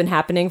craze that's been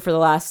happening for the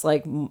last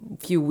like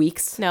few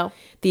weeks? No.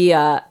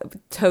 The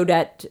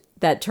Toadette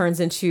that turns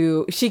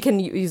into, she can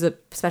use a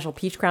special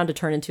Peach crown to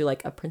turn into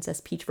like a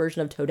Princess Peach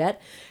version of Toadette,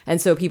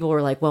 and so people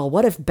were like, well,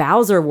 what if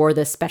Bowser wore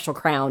this special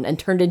crown and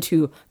turned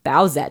into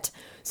Bowsette?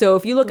 So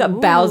if you look up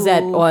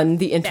Bowsette on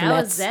the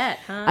internet, Bowsette,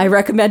 huh? I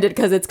recommend it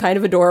because it's kind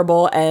of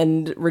adorable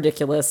and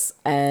ridiculous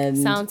and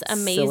Sounds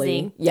silly.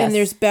 amazing. Yes. And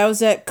there's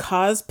Bowsette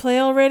cosplay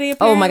already.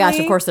 Oh my gosh, of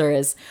apparently. course there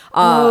is.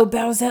 Oh,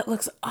 Bowsette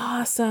looks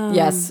awesome.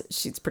 Yes,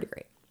 she's pretty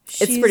great. It's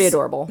She's- pretty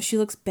adorable. She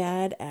looks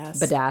badass.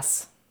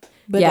 Badass.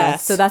 Badass. Yeah,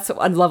 so that's a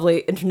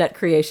lovely internet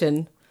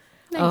creation.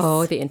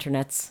 Oh, the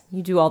internets.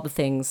 You do all the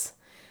things.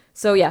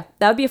 So yeah,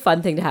 that would be a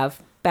fun thing to have.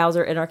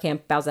 Bowser in our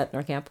camp, Bowsette in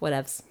our camp,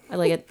 whatevs. I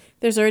like it.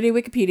 There's already a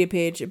Wikipedia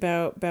page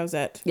about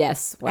Bowsette.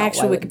 Yes. Well,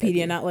 Actual why wouldn't there Wikipedia,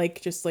 be? not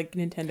like just like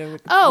Nintendo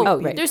Wikipedia.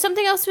 Oh, right. there's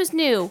something else was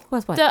new.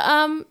 What?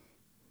 The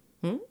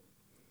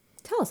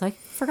Tell us, I've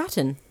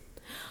forgotten.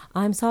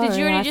 I'm sorry. Did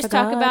you already I just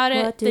talk forgot. about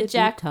What it? did The we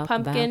Jack talk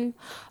Pumpkin. about?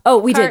 Oh,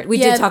 we cart. did. We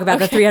Yeah, did talk about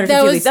the okay. 350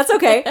 That was- leaves. That's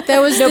okay. That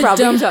was no the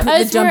problem. dump. I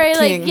was The Dump very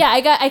King. like,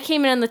 yeah, I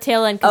came in on the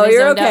tail end Oh, because I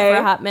you're zoned out okay. for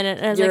a hot minute,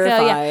 and I was You're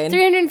like, oh yeah, fine.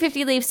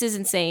 350 leaves is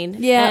insane.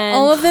 Yeah, And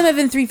all of them have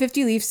been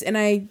 350 leaves, and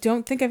I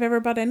don't think I've ever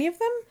bought any of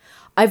them.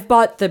 I've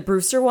bought the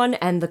Brewster one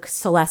and the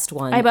Celeste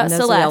one. I bought and those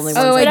are the Celeste. only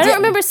Oh, ones but I did- don't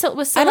remember was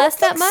I don't Celeste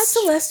that think much.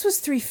 Celeste was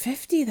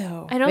 350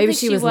 though. I don't Maybe think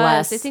she she was was.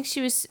 less. I think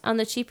she was on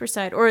the cheaper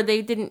side, or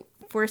they didn't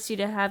force you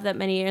to have that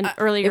many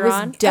earlier it was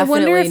on. I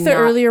wonder if the Definitely not.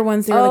 earlier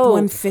ones they were like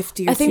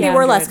 150 or I think they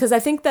were less 200. because I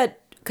think that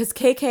because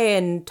KK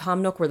and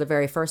Tom Nook were the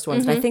very first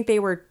ones. Mm-hmm. And I think they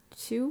were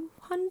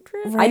 200.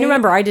 I Right.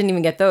 remember I didn't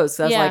even get those.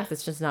 So I was Yeah. like,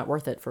 it's just not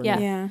worth it for Yeah.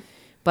 me. Yeah.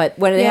 But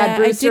when they Yeah, had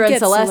I Brewster did and get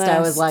Celeste, I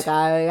was Celeste. like,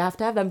 I have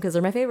to have them because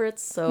they're my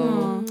favorites.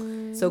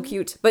 So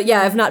cute. But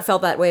yeah, I've not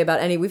felt that way about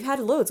any. We've had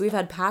loads. We've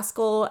had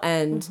Pascal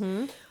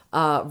and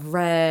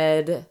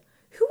Red.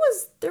 Who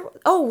was there?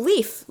 Oh,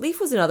 Leaf. Leaf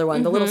was another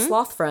one, the little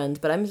sloth friend.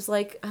 But I'm just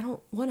like, I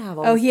don't want to have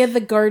all. Oh, he had the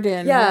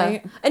garden, yeah.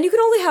 right? And you can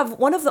only have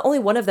only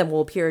one of them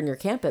will appear in your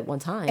camp at one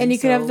time. And you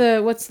could have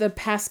so- what's the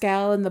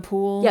Pascal in the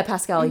pool? Yeah,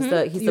 Pascal. He's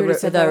You already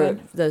said that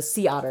one. the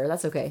sea otter.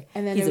 That's okay.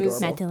 And then he's it was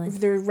adorable. Magdalene.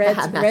 the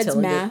Red's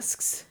Magdalene.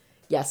 masks.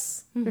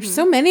 Yes, There's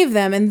so many of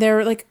them, and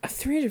they're like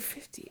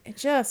 350. It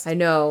just I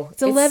know.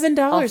 it's $11,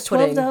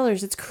 off-putting.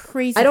 $12. It's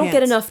crazy. I don't get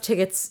pants enough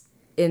tickets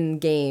in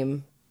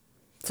game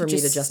for me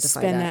to just justify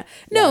spend that.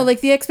 No,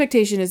 like the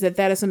expectation is that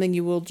is something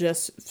you will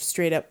just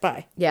straight up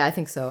buy. Yeah, I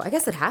think so. I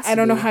guess it has to I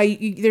don't know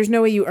be. how there's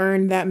no way you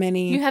earn that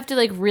many. You have to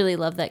like really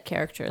love that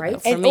character, Right? though,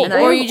 for And- me, and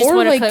or I- you just or,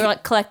 want to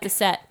like- collect the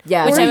set.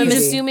 Yeah, which or I'm you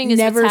just assuming is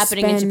what's never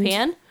happening in spend-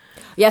 Japan.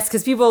 Yes,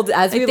 because people,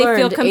 as Like we they feel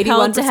learned, 81%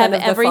 compelled to have of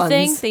the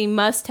everything. funds They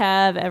must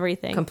have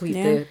everything. complete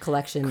Yeah. the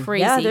collection.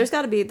 Crazy. Yeah, there's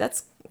got to be.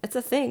 It's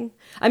a thing.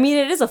 I mean,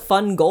 it is a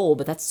fun goal,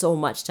 but that's so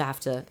much to have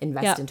to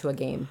invest Yeah. into a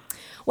game.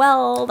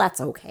 Well,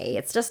 that's okay.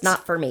 It's just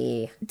not for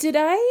me. Did we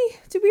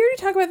already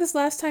talk about this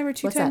last time or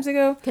two What's times that?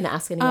 ago? Can I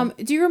ask anyone?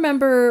 Do you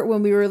remember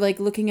when we were like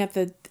looking at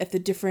the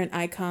different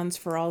icons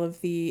for all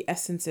of the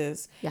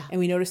essences? Yeah. And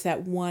we noticed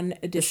that one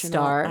additional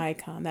star.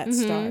 icon, that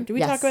star. Did we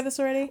Yes. talk about this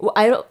already?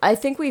 Well, I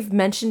think we've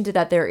mentioned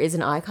that there is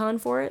an icon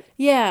for it.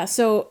 Yeah.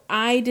 So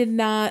I did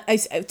not.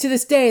 To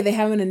this day, they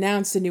haven't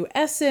announced a new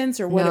essence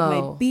or what it No.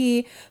 might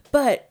be,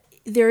 but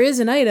there is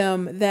an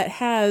item that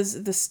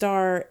has the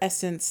star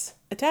essence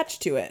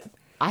attached to it.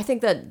 I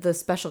think that the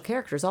special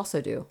characters also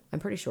do. I'm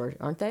pretty sure,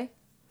 aren't they?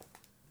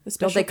 The Don't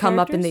special they come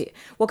up in characters?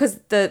 the because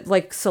the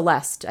like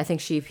Celeste? I think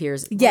she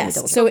appears. let me Yes.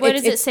 double check. So What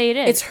does it say it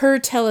is? It's her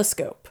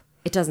telescope.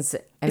 it doesn't say.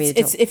 I mean,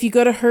 It's if you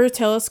go to her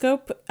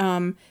telescope,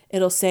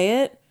 it'll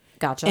say it,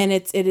 gotcha.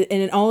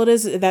 and all it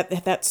is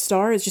that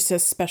star is just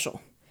says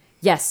special.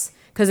 Yes,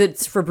 because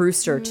it's for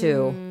Brewster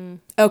too.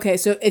 Okay,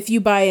 so if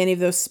you buy any of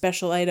those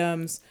special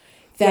items,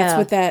 that's Yeah.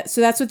 what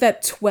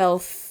that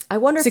 12th. I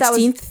wonder if that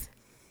was- 16th.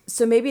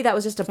 So maybe that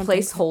was just a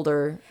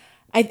placeholder.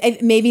 I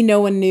maybe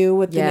no one knew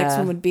what the next Yeah.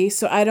 one would be,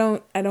 so I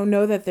don't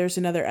know that there's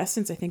another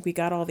essence. I think we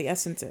got all the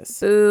essences.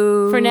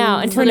 Boo. For now,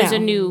 until For there's now. a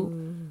new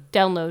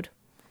download.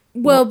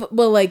 Well,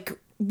 like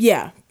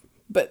yeah,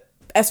 but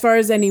as far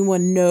as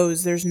anyone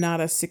knows, there's not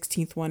a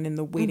 16th one in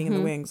the Waiting in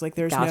the Wings. Like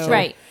there's Gotcha. no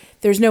Right.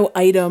 There's no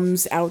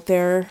items out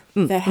there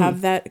that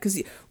have that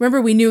because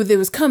remember we knew that it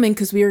was coming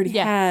because we already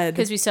Yeah, had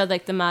because we saw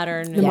like the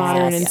modern, the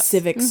modern and Yes.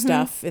 civic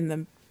stuff in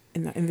the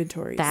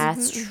inventories.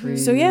 That's true.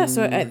 So yeah,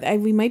 so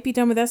we might be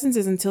done with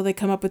essences until they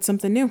come up with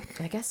something new,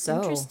 I guess so.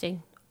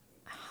 Interesting.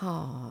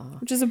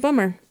 which is a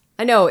bummer.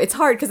 I know it's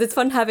hard because it's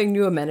fun having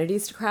new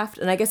amenities to craft,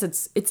 and I guess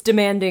it's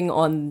demanding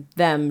on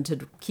them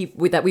to keep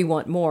that we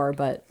want more.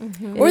 But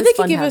it Or is they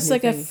fun could give to have us new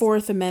like a things.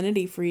 4th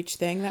amenity for each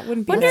thing. That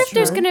wouldn't be. Wonder that if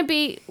there's hard. gonna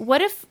be.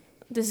 What if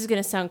this is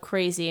gonna sound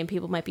crazy and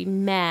people might be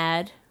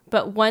mad,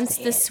 but once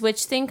the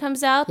Switch thing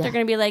comes out, Yeah. they're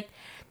gonna be like,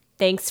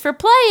 "Thanks for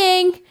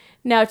playing.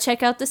 Now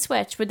check out the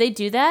Switch." Would they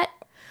do that?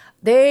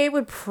 They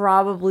would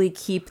probably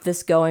keep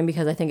this going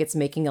because I think it's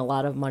making a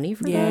lot of money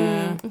for them.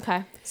 Yeah,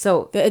 Okay.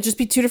 So it'd just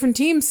be 2 different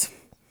teams.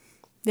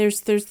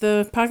 There's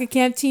the Pocket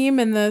Camp team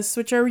and the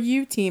Switch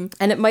RU team.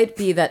 And it might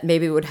be that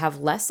maybe it would have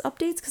less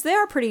updates because they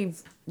are pretty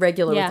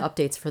regular Yeah. with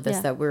updates for this,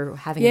 Yeah. that we're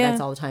having Yeah.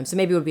 events all the time. So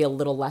maybe it would be a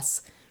little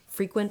less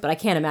frequent, but I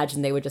can't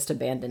imagine they would just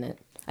abandon it.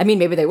 I mean,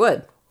 maybe they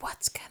would.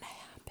 What's gonna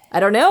happen? I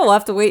don't know. We'll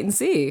have to wait and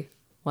see.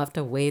 We'll have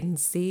to wait and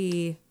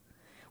see.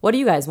 What do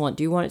you guys want?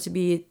 Do you want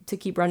it to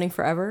keep running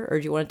forever, or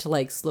do you want it to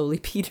like slowly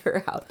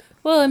peter out?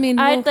 Well, I mean,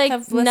 I'd like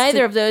have less neither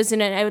to- of those,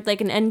 and I would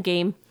like an end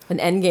game. An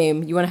end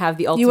game. You want to have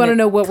the ultimate. You want to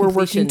know what we're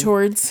completion. working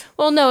towards?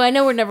 Well, no, I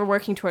know we're never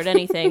working toward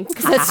anything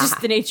because that's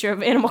just the nature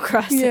of Animal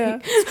Crossing.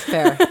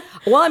 Fair.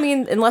 Well, I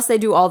mean, unless they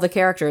do all the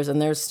characters,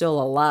 and there's still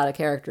a lot of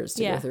characters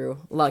to Yeah. go through.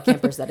 A lot of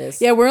campers, that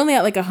is. Yeah, we're only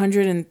at like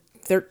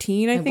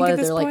 113, I And think, what at are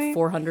this there, point. like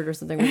 400 or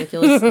something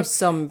ridiculous? There's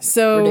some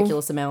So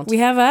ridiculous amount. We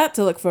have that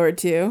to look forward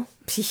to.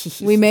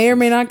 We may or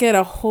may not get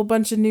a whole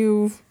bunch of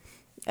new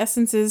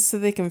essences so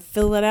they can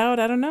fill it out.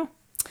 I don't know.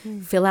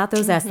 Fill out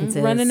those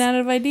essences. Running out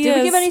of ideas. Did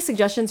we give any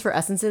suggestions for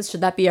essences?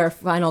 Should that be our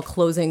final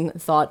closing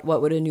thought?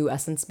 What would a new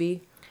essence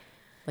be?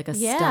 Like a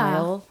Yeah.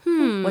 style?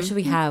 What should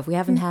we have? We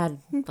haven't had,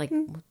 like,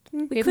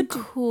 We could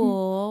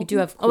cool. we do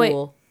have Oh, wait.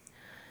 cool.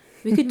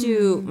 We could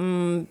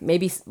do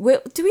maybe.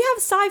 Wait, do we have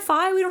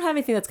sci-fi? We don't have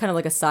anything that's kind of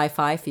like a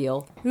sci-fi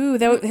feel, Ooh,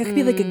 that could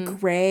be like a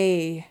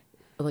gray,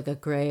 like a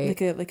gray,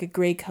 like a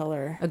gray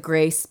color. a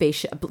gray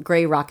spaceship,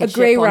 gray rocket, ship.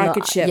 gray on the-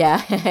 rocket ship.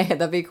 Yeah,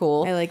 that'd be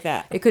cool. I like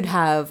that. It could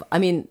have. I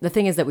mean, the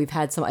thing is that we've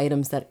had some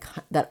items that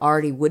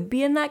already would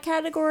be in that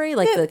category,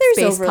 like the There's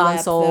space overlap,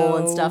 console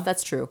and though. stuff.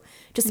 That's true.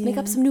 Just make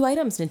up some new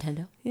items,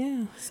 Nintendo.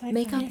 Yeah, sci-fi.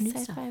 Make up new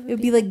stuff. It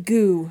would be like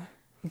goo.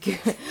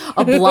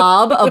 A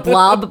blob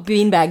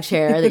beanbag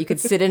chair that you could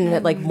sit in, and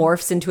it like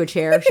morphs into a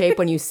chair shape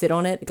when you sit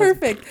on it. It goes-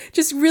 Perfect.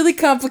 Just really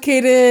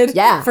complicated.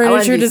 Yeah, I want it to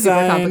furniture be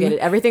design. super complicated.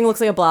 Everything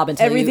looks like a blob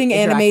until Everything you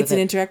interact animates with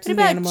and it. interacts What with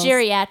about animals.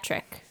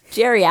 geriatric?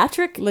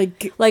 Geriatric,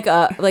 Like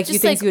you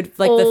Just think like you would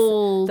like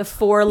old- the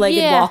four-legged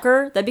Yeah.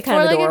 walker. That'd be kind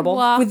of Four-legged adorable.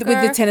 walker, with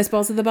the tennis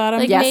balls at the bottom.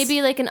 like Yes.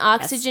 maybe like an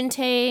oxygen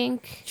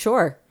tank.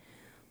 Sure,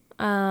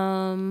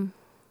 Um,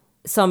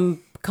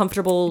 some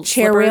comfortable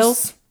Chair slippers.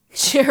 rails.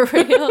 chair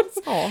rails,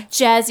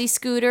 jazzy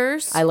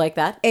scooters, I like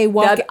that. A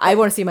walk- I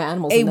want to see my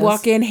animals. A in those.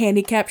 walk-in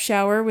handicap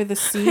shower with a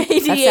seat.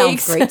 ADA That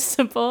sounds great.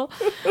 accessible.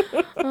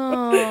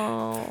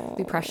 Oh,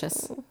 Be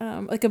precious.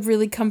 Like a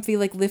really comfy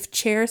like lift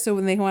chair, so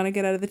when they want to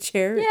get out of the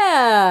chair.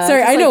 Yeah. Sorry,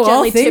 just, I like, know all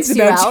gently things tips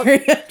you about out.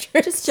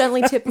 geriatrics. Just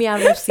gently tip me out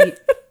of your seat.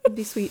 It'd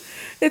be sweet.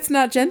 It's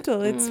not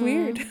gentle. It's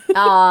weird.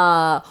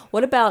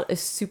 What about a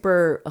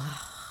super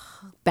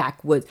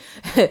backwoods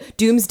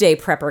doomsday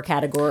prepper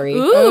category?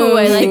 ooh,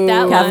 I like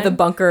that Have one. the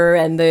bunker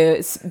and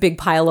the big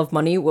pile of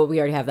money. Well, we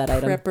already have that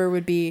item. Prepper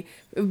would be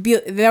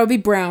that would be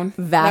brown.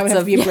 that Vats would have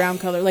of- to be a brown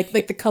color, like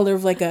the color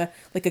of like a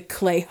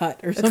clay hut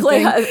or something.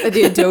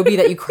 The adobe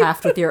that you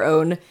craft with your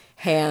own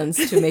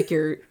hands to make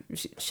your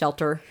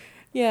shelter.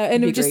 Yeah,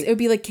 and be great. it would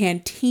be like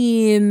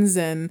canteens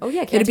and Oh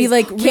yeah, it'd be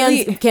like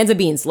really cans of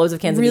beans, loads of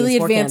cans really of beans,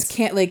 more advanced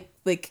cans.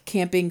 like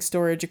camping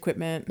storage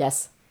equipment.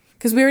 Yes.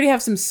 Because we already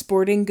have some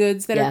sporting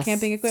goods that are Yes,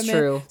 camping it's equipment.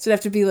 true. So it'd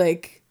have to be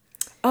like,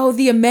 oh,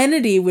 the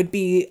amenity would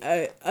be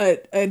a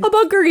A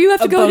bunker. You have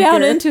to A go down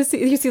bunker. into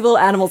see. You see little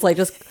animals like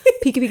just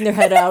peeking their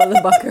head out of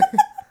the bunker.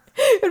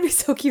 It would be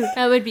so cute.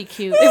 That would be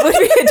cute. It would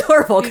be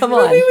adorable. Come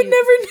on. we would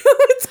never know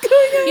what's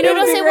going on. You know what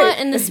else It'd I be want?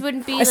 great. And this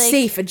wouldn't be A like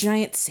safe, a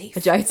giant safe.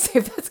 A giant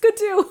safe. That's good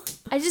too.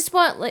 I just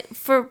want like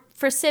for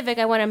Civic,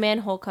 I want a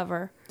manhole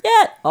cover.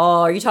 Yeah.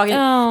 Oh, are you talking?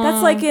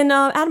 That's like in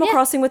Animal Yeah.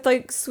 Crossing with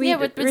like sweet Yeah,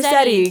 with Rossetti.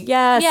 Rossetti.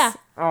 Yes. Yeah.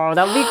 Oh,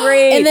 that would be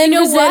great. And then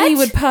You know Rossetti what?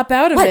 would pop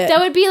out of it. That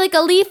would be like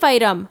a leaf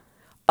item.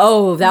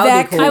 oh, that That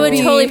would be could cool. I would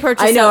be- totally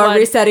purchase I know that a one.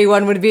 Rossetti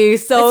one would be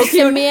so It's a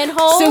cute.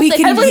 manhole. So he that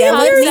can comes yell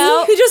at me?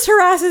 out. He just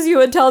harasses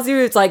you and tells you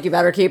it's like you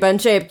better keep in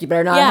shape. You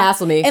better not Yeah.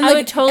 hassle me. and I like,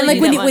 would totally and like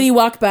do when that you, one. when you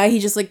walk by, he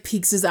just like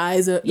peeks his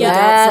eyes out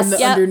Yes. from the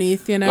Yep.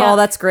 underneath, you know. Oh,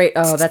 that's great.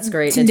 Oh, that's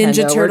great. Ninja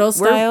Nintendo. Turtle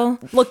style.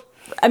 Look,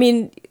 I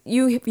mean,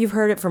 you've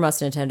heard it from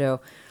us, Nintendo.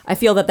 I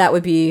feel that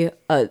would be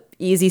a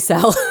easy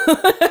sell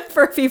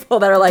for people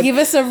that are like Give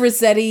us a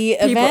Rossetti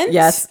people- event.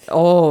 Yes.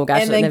 Oh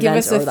gosh. And then an give event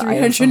us a or the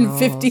item.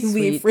 350 leaf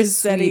sweet,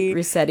 Rossetti sweet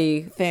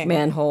Rossetti thing.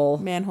 manhole.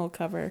 Manhole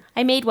cover.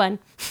 I made one,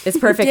 It's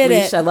perfect did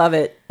leash. it. I love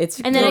it. It's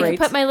and then I great. could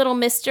put my little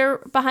mister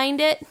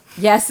behind it.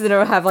 Yes, then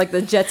it'll have like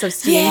the jets of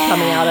steam Yeah.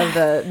 coming out of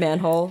the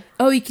manhole.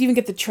 Oh, you can even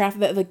get the traffic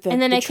that like the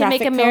And then the I could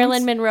make a traffic Marilyn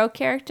cones. Monroe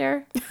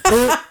character.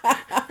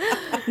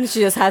 And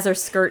she just has her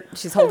skirt.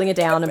 She's holding it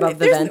down above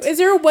the vent. Is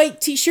there a white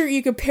T-shirt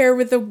you could pair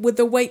with the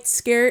white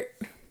skirt?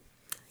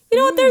 You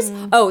know what? There's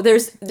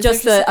just there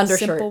just the a undershirt.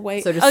 simple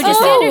white- So just, Oh, just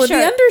the Oh, undershirt.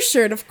 the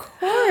undershirt, of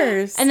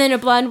course. And then a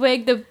blonde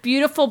wig, the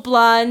beautiful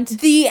blonde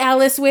the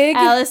Alice wig.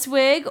 Alice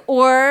wig,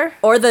 or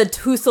or the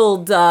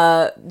tousled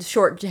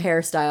short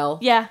hairstyle.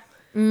 yeah,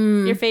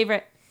 your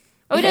favorite.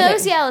 Oh no, that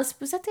was the Alice.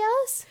 Was that the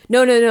Alice?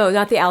 No,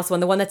 not the Alice one.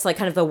 The one that's like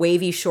kind of the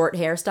wavy short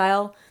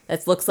hairstyle.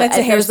 That looks like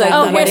That's a there's, like,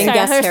 hairstyle. the Oh, wedding hairstyle,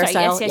 guest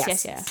hairstyle.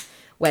 hairstyle. Yes.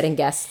 Wedding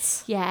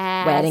guests.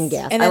 Yes. Wedding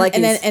guests. And I then, like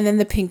and these. then and then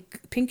the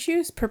pink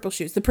shoes, purple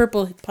shoes, the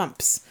purple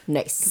pumps.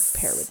 Nice.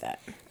 Pair with that.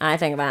 I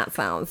think that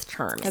sounds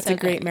charming. That's a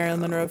great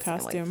Marilyn Monroe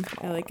costume.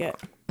 I like it.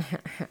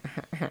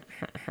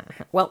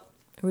 Well,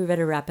 We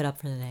better wrap it up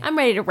for the day. I'm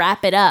ready to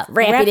wrap it up.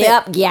 Wrap it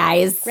up,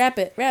 guys. Wrap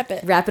it. Wrap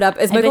it up.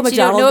 Is I Michael bet you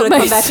don't McDonald know going what to my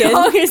come back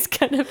song in? is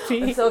gonna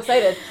be. I'm so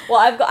excited.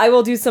 Well, I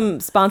will do some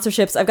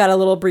sponsorships. I've got a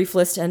little brief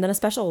list and then a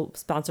special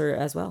sponsor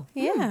as well.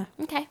 Yeah.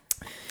 Okay.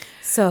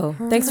 So,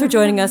 thanks for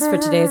joining us for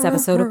today's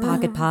episode of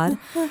Pocket Pod.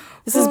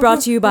 This is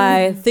brought to you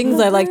by things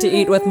I like to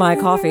eat with my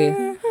coffee.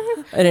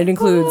 And it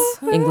includes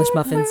English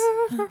muffins,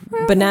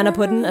 banana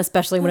pudding,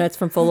 especially when it's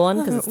from Full On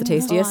because it's the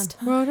tastiest,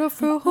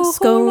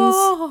 scones,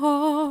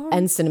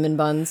 and cinnamon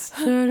buns.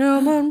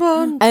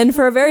 And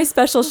for a very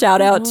special shout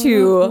out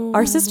to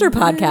our sister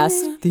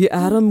podcast, the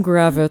Adam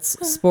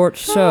Gravitz Sports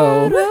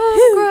Show.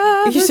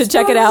 You should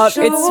check it out.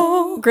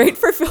 It's great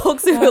for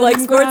folks who like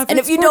sports, and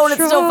if you don't,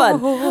 it's so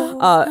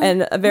fun.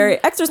 And a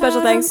very extra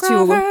special thanks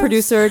to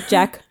producer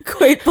Jack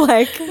Quaid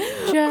Blank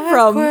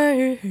from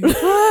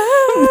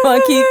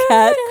Monkey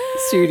Cat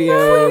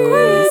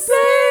Studios.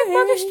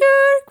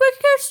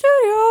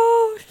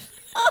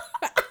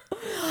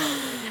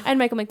 And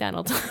Michael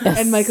McDonald. Yes.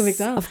 And Michael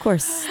McDonald. Of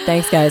course.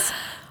 Thanks, guys.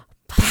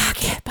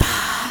 Pocket Pod.